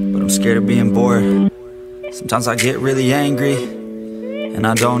 but I'm scared of being bored. Sometimes I get really angry, and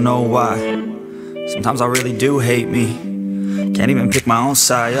I don't know why. Sometimes I really do hate me, can't even pick my own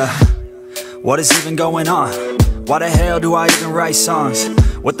side, yeah. What is even going on? Why the hell do I even write songs?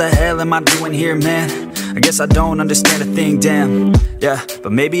 What the hell am I doing here, man? I guess I don't understand a thing, damn. Yeah,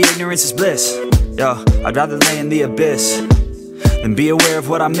 but maybe ignorance is bliss. Yo, I'd rather lay in the abyss than be aware of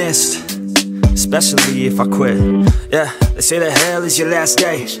what I missed, especially if I quit. Yeah, they say that hell is your last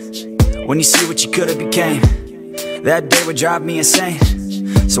day, when you see what you could've became. That day would drive me insane,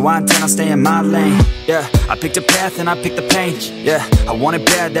 so I intend on staying in my lane. Yeah, I picked a path and I picked the pain. Yeah, I want it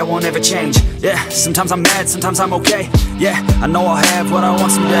bad, that won't ever change. Yeah, sometimes I'm mad, sometimes I'm okay. Yeah, I know I'll have what I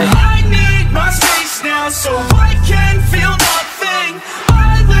want someday. I need my space now so I can feel nothing.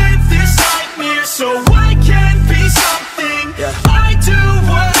 I live this nightmare so I can be something. Yeah. I do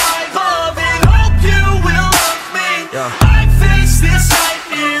what I love and hope you will love me. Yeah. I face this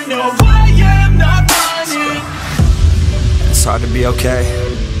nightmare, no I am not running. It's hard to be okay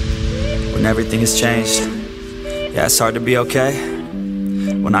when everything has changed. Yeah, it's hard to be okay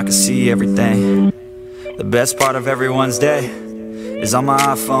when I can see everything. The best part of everyone's day is on my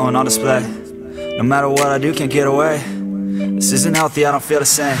iPhone on display. No matter what I do, can't get away. This isn't healthy, I don't feel the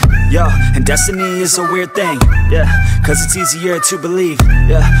same. Yo, and destiny is a weird thing. Yeah, cause it's easier to believe,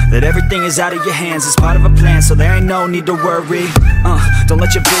 yeah, that everything is out of your hands. It's part of a plan, so there ain't no need to worry. Don't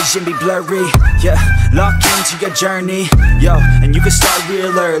let your vision be blurry. Yeah, lock into your journey. Yo, and you can start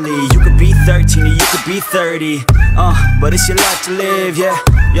real early. You could be 13 or you could be 30. But it's your life to live, yeah.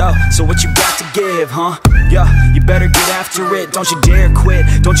 Yo, so what you got to give, huh? Yo, you better get after it. Don't you dare quit,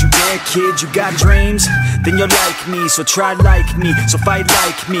 don't you dare kid. You got dreams, then you're like me. So try like me, so fight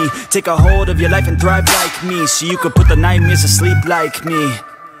like me. Take a hold of your life and thrive like me, so you could put the nightmares to sleep like me.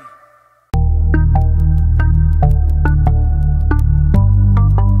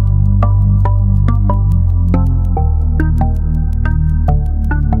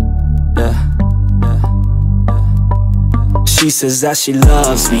 She says that she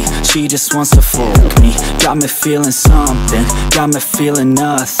loves me, she just wants to fuck me. Got me feeling something, got me feeling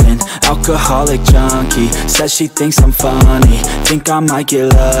nothing. Alcoholic junkie, says she thinks I'm funny. Think I might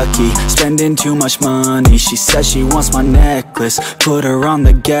get lucky, spending too much money. She says she wants my necklace, put her on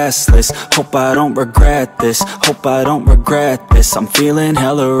the guest list. Hope I don't regret this, hope I don't regret this. I'm feeling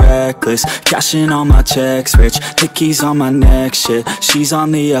hella reckless, cashing all my checks rich. Hickeys on my neck, shit, she's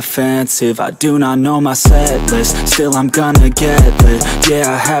on the offensive. I do not know my set list, still I'm gonna get lit.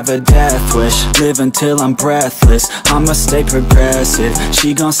 Yeah, I have a death wish, live until I'm breathless. I'ma stay progressive,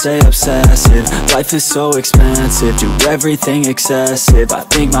 she gon' stay obsessive. Life is so expensive, do everything excessive. I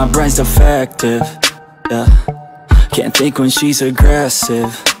think my brain's defective, yeah. Can't think when she's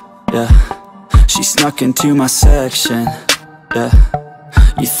aggressive, yeah. She snuck into my section, yeah.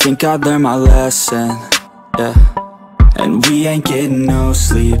 You think I'd learn my lesson, yeah. And we ain't getting no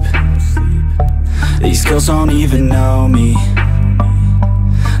sleep. These girls don't even know me.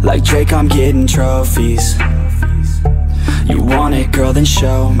 Like Drake, I'm getting trophies. You want it, girl, then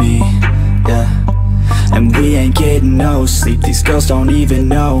show me, yeah. And we ain't getting no sleep. These girls don't even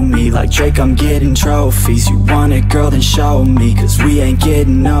know me. Like Drake, I'm getting trophies. You want it, girl, then show me. Cause we ain't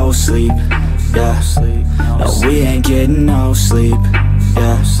getting no sleep, yeah. No, we ain't getting no sleep,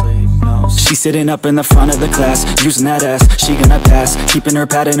 yeah. She's sitting up in the front of the class, using that ass, she gonna pass. Keeping her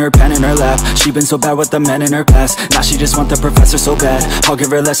pad and her pen in her lap. She been so bad with the men in her past. Now she just want the professor so bad. I'll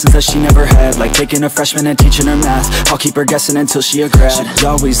give her lessons that she never had, like taking a freshman and teaching her math. I'll keep her guessing until she a grad. She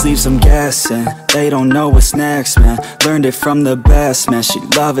always leaves them guessing, they don't know what's next, man. Learned it from the best, man. She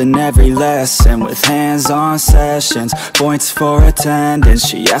loving every lesson, with hands-on sessions, points for attendance.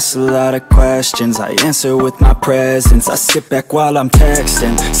 She asks a lot of questions, I answer with my presence. I sit back while I'm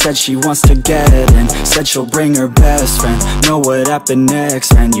texting, said she wants to get in, said she'll bring her best friend. Know what happened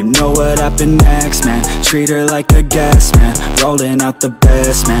next, man, you know what happened next, man. Treat her like a guest, man, rolling out the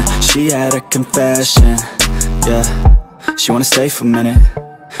best, man. She had a confession, yeah. She wanna stay for a minute,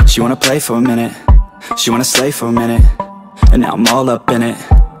 she wanna play for a minute, she wanna slay for a minute, and now I'm all up in it.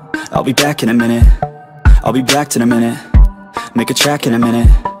 I'll be back in a minute, I'll be back in a minute, make a track in a minute,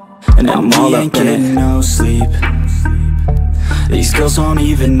 and now I'm all up in it. No sleep, these girls don't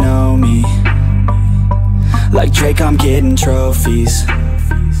even know me. Like Drake, I'm getting trophies.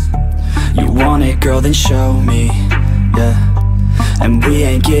 You want it, girl, then show me, yeah. And we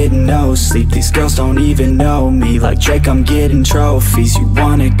ain't getting no sleep. These girls don't even know me. Like Drake, I'm getting trophies. You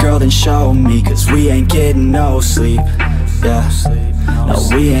want it, girl, then show me. Cause we ain't getting no sleep, yeah. No,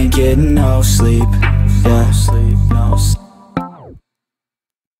 we ain't getting no sleep, yeah.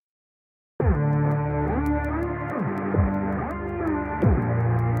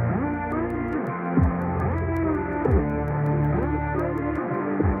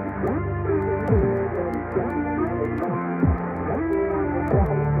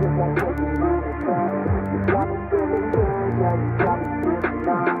 Everything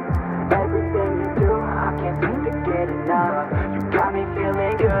you do, I can't seem to get enough. You got me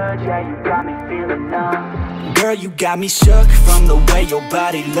feeling good, yeah, you got me feeling numb. Girl, you got me shook from the way your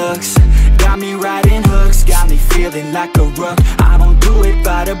body looks. Got me riding hooks, got me feeling like a rook. I don't do it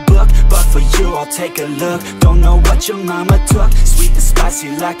by the book, but for you I'll take a look. Don't know what your mama took, sweet and spicy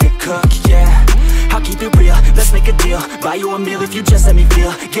like a cook, yeah. I'll keep it real, let's make a deal. Buy you a meal if you just let me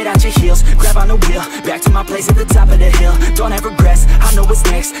feel. Get out your heels, grab on the wheel. Back to my place at the top of the hill. Don't have regrets, I know what's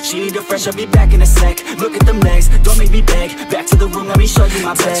next. She need a fresh, I'll be back in a sec. Look at them legs, don't make me beg. Back to the room, let me show you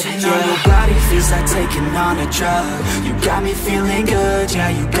my bed. Touching on your body feels like taking on a drug. You got me feeling good, yeah,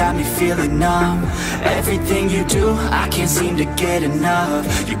 you got me feeling numb. Everything you do, I can't seem to get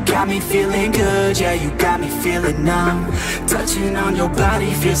enough. You got me feeling good, yeah, you got me feeling numb. Touching on your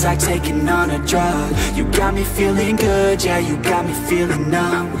body feels like taking on a drug. You got me feeling good, yeah, you got me feeling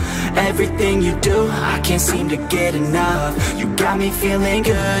numb. Everything you do, I can't seem to get enough. You got me feeling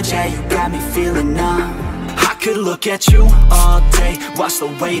good, yeah, you got me feeling numb. I could look at you all day, watch the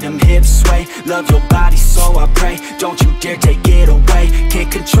way them hips sway. Love your body, so I pray, don't you dare take it away.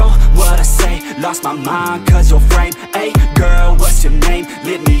 Can't control what I say, lost my mind cause your frame. Hey girl, what's your name?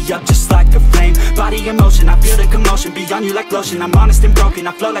 Lit me up just like a flame. Body in motion, I feel the commotion, beyond you like lotion. I'm honest and broken,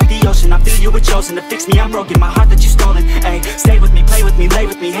 I flow like the ocean. I feel you were chosen to fix me, I'm broken. My heart that you stolen, hey. Stay with me, play with me, lay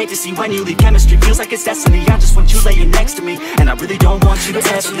with me. Hate to see when you leave, chemistry feels like it's destiny. I just want you laying next to me, and I really don't want you to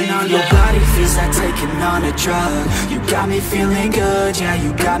ever leave. On your body feels like taking on a drug. You got me feeling good, yeah,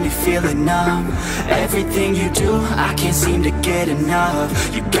 you got me feeling numb. Everything you do, I can't seem to get enough.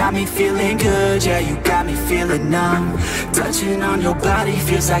 You got me feeling good, yeah, you got me feeling numb. Touching on your body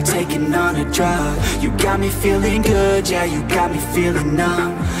feels like taking on a drug. You got me feeling good, yeah, you got me feeling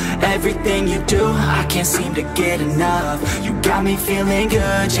numb. Everything you do, I can't seem to get enough. You got me feeling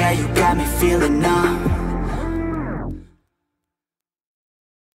good, yeah, you got me feeling numb.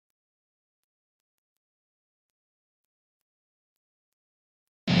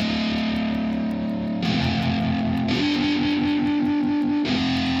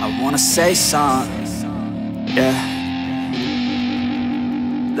 I wanna say something, yeah.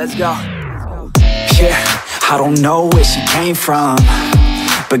 Let's go. Yeah, I don't know where she came from,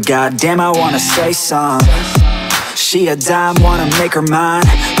 but goddamn I wanna say something. She a dime, wanna make her mine.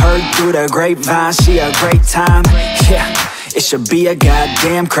 Heard through the grapevine, she a great time. Yeah, it should be a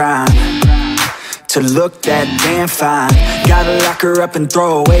goddamn crime to look that damn fine. Gotta lock her up and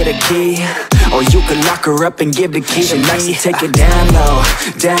throw away the key, or you could lock her up and give the key to me. Take it down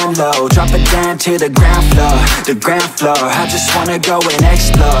low, drop it down to the ground floor, the ground floor. I just wanna go and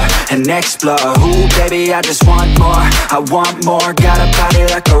explore, ooh baby, I just want more, I want more. Got a body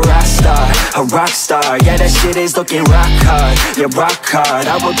like a rock star, yeah, that shit is looking rock hard, yeah, rock hard.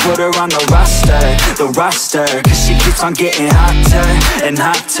 I would put her on the roster, cause she keeps on getting hotter and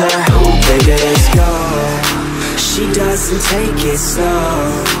hotter. Ooh baby, let's go. She doesn't take it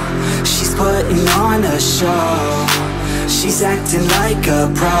slow, she's putting on a show. She's acting like a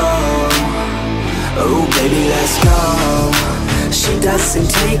pro. Oh baby, let's go. She doesn't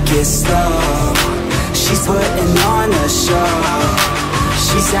take it slow, she's putting on a show.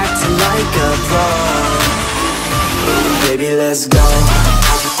 She's acting like a pro. Oh baby, let's go.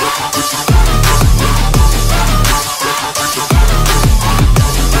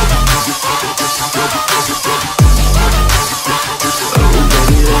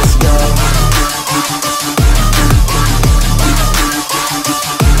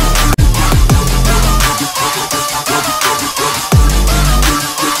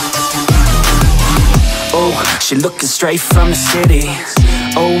 She looking straight from the city.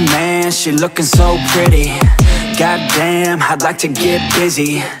 Oh man, she looking so pretty. Goddamn, I'd like to get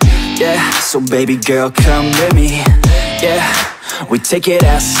busy. Yeah, so baby girl, come with me. Yeah, we take it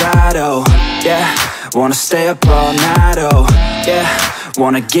outside, oh yeah. Wanna stay up all night, oh yeah.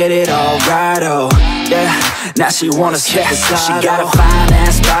 Wanna get it all right, oh yeah. Now she wanna skip the slide. She got a fine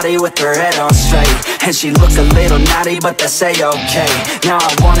ass body with her head on straight, and she look a little naughty, but that's a-okay. Now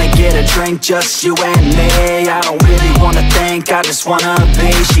I wanna get a drink, just you and me. I don't really wanna think, I just wanna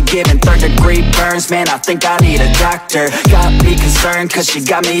be. She giving 3rd-degree burns, man, I think I need a doctor. Got me concerned, cause she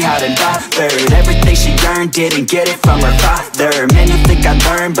got me hot and bothered. Everything she earned, didn't get it from her father. Man, you think I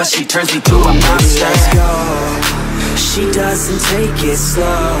learned, but she turns me to a monster. Let's go. She doesn't take it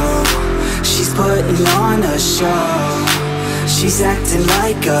slow, she's putting on a show. She's acting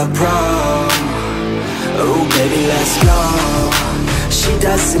like a pro. Oh baby, let's go. She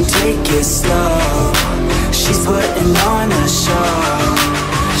doesn't take it slow, she's putting on a show.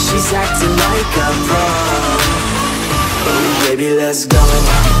 She's acting like a pro. Oh baby, let's go.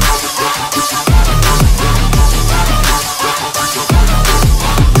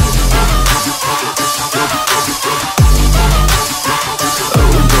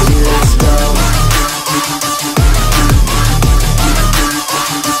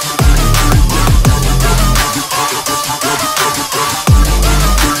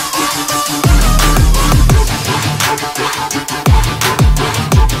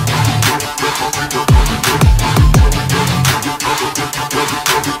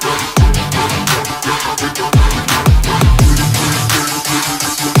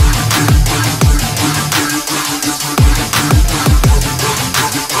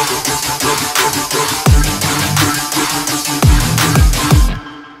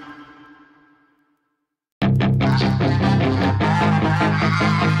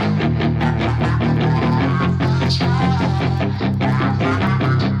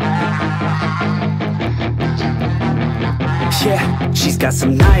 Yeah, she's got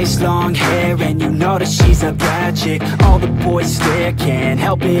some nice long hair, and you know that she's a bad chick. All the boys stare, can't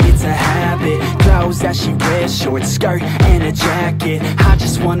help it, it's a habit. Clothes that she wears, short skirt and a jacket. I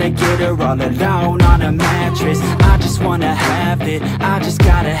just wanna get her all alone on a mattress. I just wanna have it, I just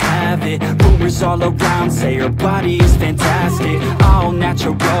gotta have it. Rumors all around say her body is fantastic. All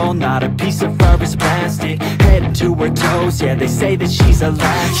natural, not a piece of fur is plastic. Head to her toes, yeah, they say that she's a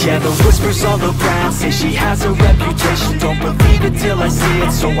latch. Yeah, the whispers all around say she has a reputation. Don't believe it till I see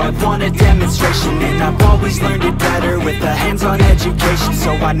it, so I want a demonstration. And I've always learned it better with a hands-on education.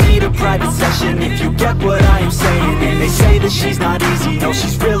 So I need a private session, if you get what I am saying. And they say that she's not easy, no,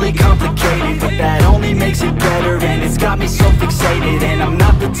 she's really complicated. But that only makes it better, and it's got me so fixated. And I'm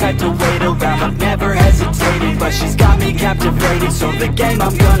not the type to wait around, I've never hesitated. But she's got me captivated, so the game,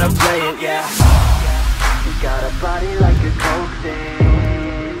 I'm gonna play it, yeah. She got a body like a coke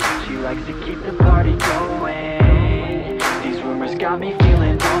thing. She likes to keep the party going. Rumors got me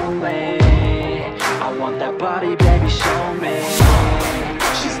feeling lonely. I want that body, baby, show me.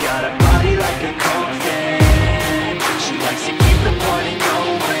 She's got a body like a coke thing. She likes to keep the party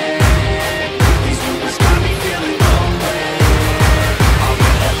going. These rumors got me feeling lonely. I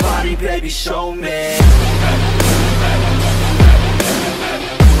want that body, baby, show me.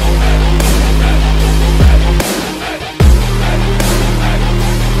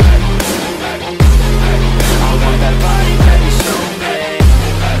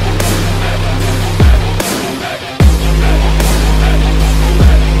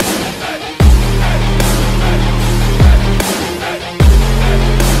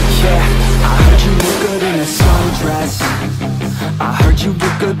 I heard you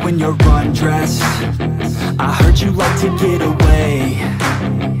look good when you're undressed. I heard you like to get away.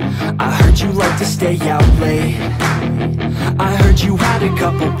 I heard you like to stay out late. I heard you had a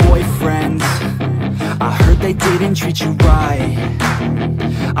couple boyfriends. I heard they didn't treat you right.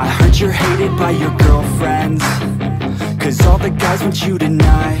 I heard you're hated by your girlfriends, 'cause all the guys want you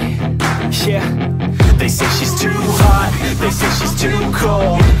tonight. Yeah, they say she's too hot, they say she's too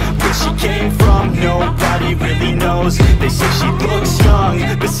cold. Where she came from, nobody really knows. They say she looks young,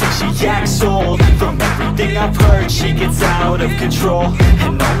 but say she acts old. From everything I've heard, she gets out of control.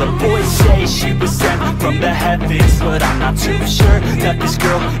 And all the boys say she was sent from the heavens, but I'm not too sure that this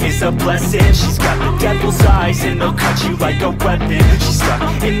girl is a blessing. She's got the devil's eyes, and they'll cut you like a weapon. She's stuck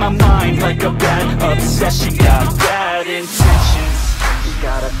in my mind like a bad obsession. Got bad intentions. She's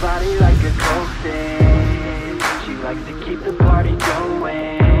got a body like a coke thing. She likes to keep the party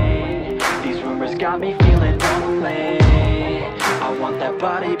going. These rumors got me feeling lonely. I want that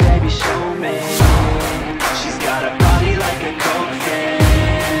body, baby, show me. She's got a body like a coke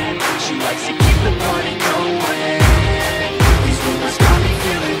thing. She likes to keep the party going. These rumors got me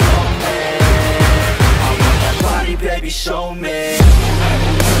feeling lonely. I want that body, baby, show me.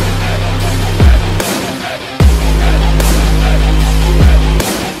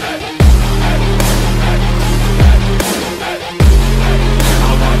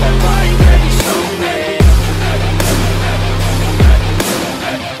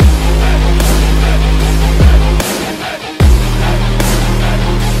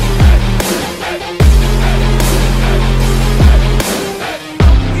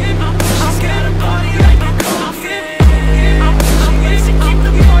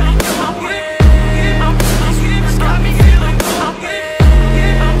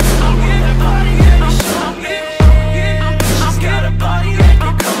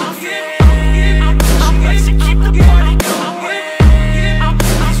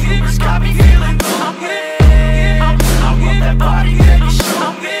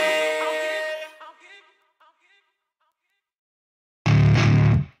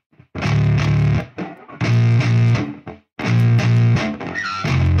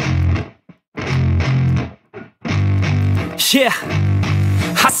 Yeah,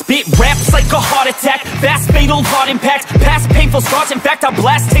 I spit raps like a heart attack, fast fatal heart impact, past painful scars. In fact, I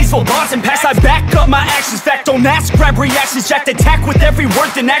blast tasteful bars and packs. I back up my actions, fact, don't ask, grab reactions, jacked, attack with every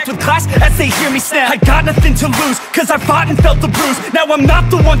word, then act with class as they hear me snap. I got nothing to lose, cause I fought and felt the bruise. Now I'm not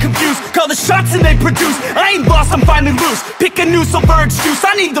the one confused, call the shots and they produce. I ain't lost, I'm finally loose, pick a new silver excuse.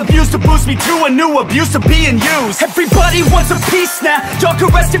 I need the views to boost me to a new abuse of being used. Everybody wants a piece now, y'all can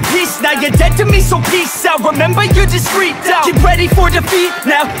rest in peace now. You're dead to me, so peace out, remember you're just freaked out. Get ready for defeat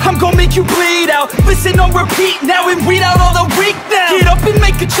now, I'm gon' make you bleed out. Listen on repeat now and weed out all the weak now. Get up and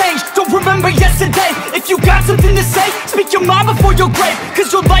make a change, don't remember yesterday. If you got something to say, speak your mind before your grave,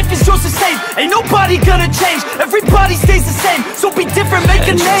 cause your life is yours to save. Ain't nobody gonna change, everybody stays the same. So be different, make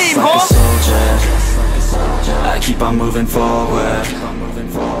a name, huh? Soldier, I keep on moving forward,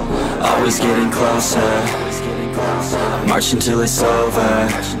 always getting closer, march until it's over.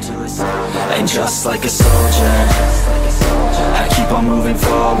 And just like a soldier, I keep on moving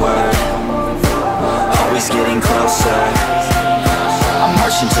forward, always getting closer, I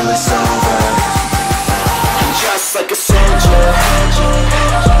march until it's over. And just like a soldier,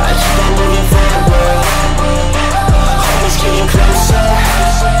 I keep on moving forward, always getting closer,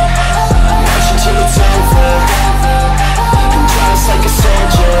 I march until it's over. And just like a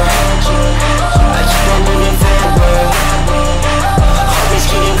soldier, I keep on moving forward, always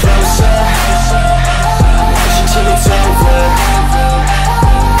getting closer, I march until it's over.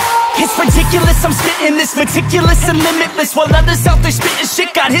 It's ridiculous, I'm spitting this meticulous and limitless, while others out there spitting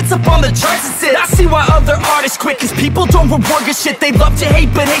shit got hits up on the charts and shit. I see why other artists quit, cause people don't reward good shit. They love to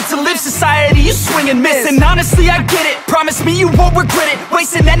hate but hate to live. Society, you swing and miss. And honestly, I get it, promise me you won't regret it.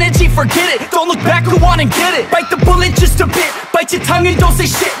 Wasting energy, forget it, don't look back, go on and get it. Bite the bullet just a bit, bite your tongue and don't say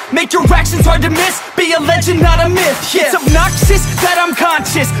shit. Make your actions hard to miss, be a legend, not a myth. Yeah. It's obnoxious that I'm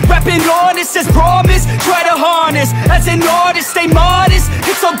conscious, rapping honest as promise. Try to harness, as an artist, stay modest.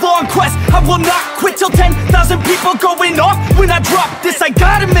 It's a long quest, I will not quit till 10,000 people going off when I drop this. I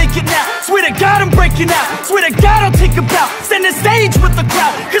gotta make it now, swear to God I'm breaking out, swear to God I'll take a bow, stand the stage with the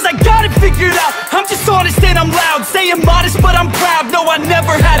crowd, cause I got it figured out. I'm just honest and I'm loud, staying modest but I'm proud, no I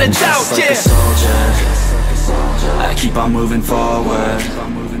never had a doubt. Just like a soldier, I keep on moving forward,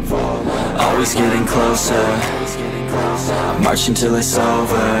 always getting closer, I march until it's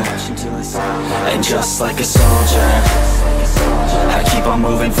over. And just like a soldier, I keep on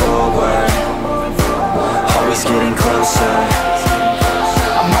moving forward, always getting closer,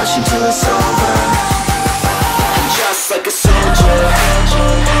 I march until it's over. And just like a soldier,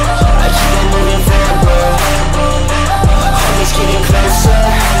 I keep on moving forward, always getting closer,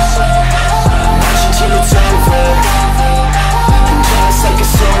 I march until it's over. And just like a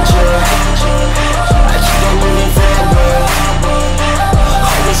soldier, I keep on moving forward,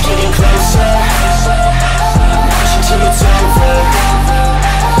 always getting closer, I march until it's over.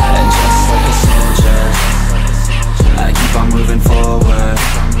 And just like a soldier, I keep on moving forward,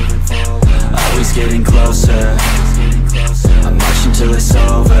 always getting closer, I march until it's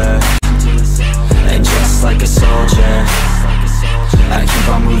over. And just like a soldier, I keep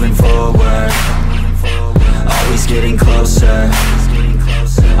on moving forward, always getting closer,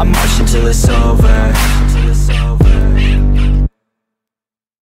 I march until it's over.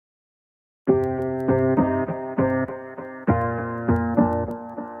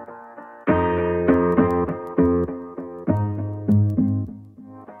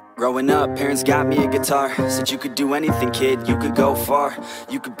 Growing up, parents got me a guitar, said you could do anything, kid, you could go far.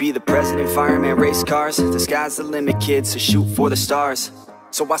 You could be the president, fireman, race cars, the sky's the limit, kid, so shoot for the stars.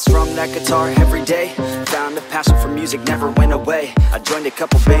 So I strummed that guitar every day, found a passion for music never went away. I joined a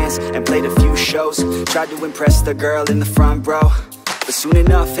couple bands and played a few shows, tried to impress the girl in the front row. But soon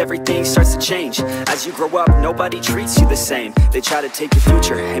enough, everything starts to change. As you grow up, nobody treats you the same. They try to take your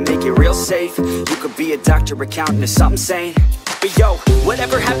future and make it real safe. You could be a doctor, accountant, or something sane. But yo,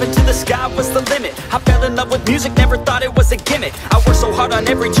 whatever happened to the sky was the limit. I fell in love with music, never thought it was a gimmick. I worked so hard on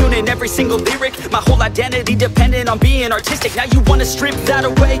every tune and every single lyric. My whole identity depended on being artistic. Now you wanna strip that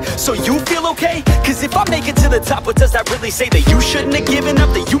away, so you feel okay? Cause if I make it to the top, what does that really say? That you shouldn't have given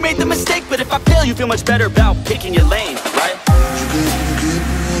up, that you made the mistake? But if I fail, you feel much better about picking your lane, right?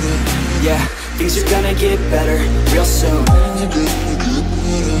 Yeah, things are gonna get better real soon.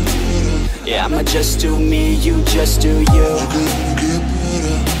 Yeah, I'ma just do me, you just do you.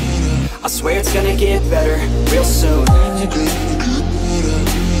 I swear it's gonna get better real soon.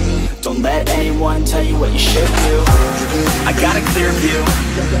 Don't let anyone tell you what you should do. I got a clear view,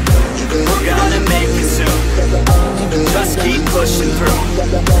 we're gonna make it soon. Just keep pushing through.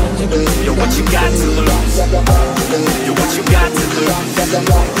 You're what you got to lose. You're what you got to lose.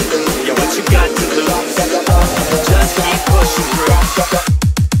 You're what you got to lose. Just keep pushing.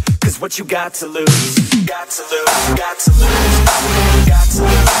 what you got to lose. Got to lose, got to lose, got to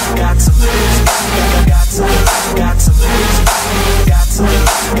lose, got to lose, got to lose, got to lose, got to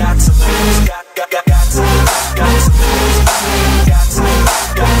lose, got to lose, got to lose, got to lose, got to lose,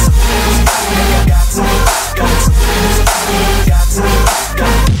 got to lose, got to lose, got to lose.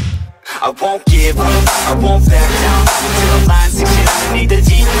 I won't give up, I won't back down till the line 6 feet underneath the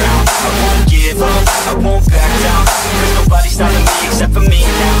deep ground. I won't give up, I won't back down. There's nobody stopping me except for me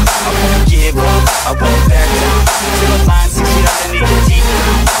now. I won't give up, I won't back down till the line 6 feet underneath the deep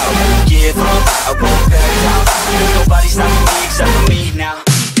ground. I won't give up, I won't back down. There's nobody stopping me except for me now.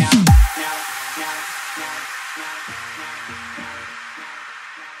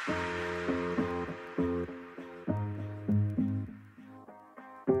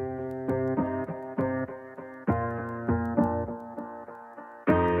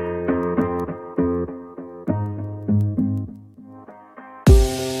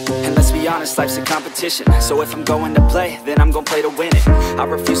 Honest, life's a competition, so if I'm going to play, then I'm gonna play to win it. I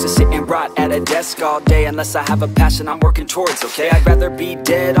refuse to sit and rot at a desk all day unless I have a passion I'm working towards, okay? I'd rather be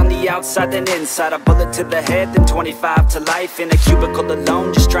dead on the outside than inside. A bullet to the head than 25 to life in a cubicle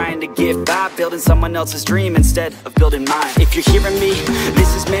alone, just trying to get by, building someone else's dream instead of building mine. If you're hearing me,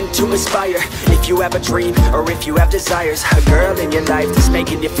 this is meant to inspire. If you have a dream, or if you have desires, a girl in your life that's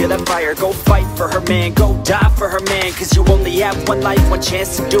making you feel that fire, go fight for her man, go die for her man, cause you only have one life, one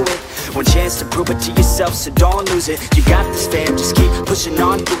chance to do it, one chance to prove it to yourself, so don't lose it. You got this, fam, just keep pushing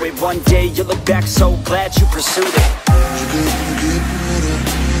on through it. One day you'll look back so glad you pursued it.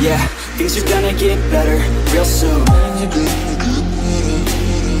 Yeah, things are gonna get better real soon.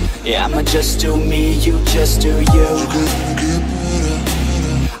 Yeah, I'ma just do me, you just do you.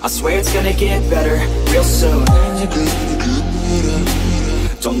 I swear it's gonna get better real soon.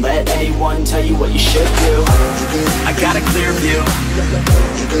 Don't let anyone tell you what you should do. I got a clear view,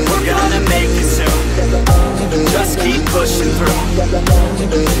 we're gonna make it soon. Just keep pushing through.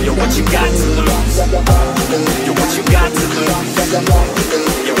 You're what you got to lose. You're what you got to lose.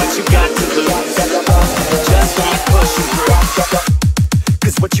 You're what you got to lose. Just keep pushing through.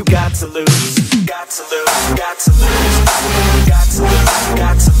 Cause what you got to lose. Got to lose, got to lose, got to lose,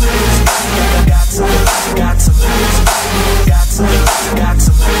 got to lose, got to lose, got to lose, got to lose, got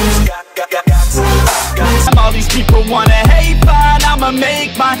to lose, got to lose. All these people wanna hate, but I'ma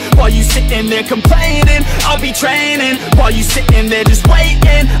make mine. While you sitting there complaining, I'll be training. While you sitting there just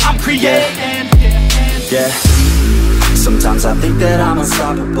waiting, I'm creating. Yeah, sometimes I think that I'm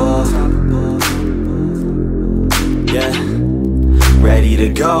unstoppable. Yeah, ready to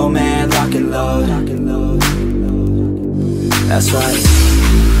go, man, lock and load. That's right,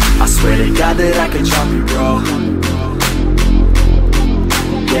 I swear to God that I can drop you, bro.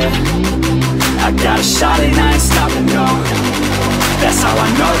 Yeah, I got a shot and I ain't stopping, no. That's how I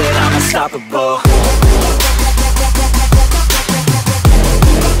know that I'm unstoppable.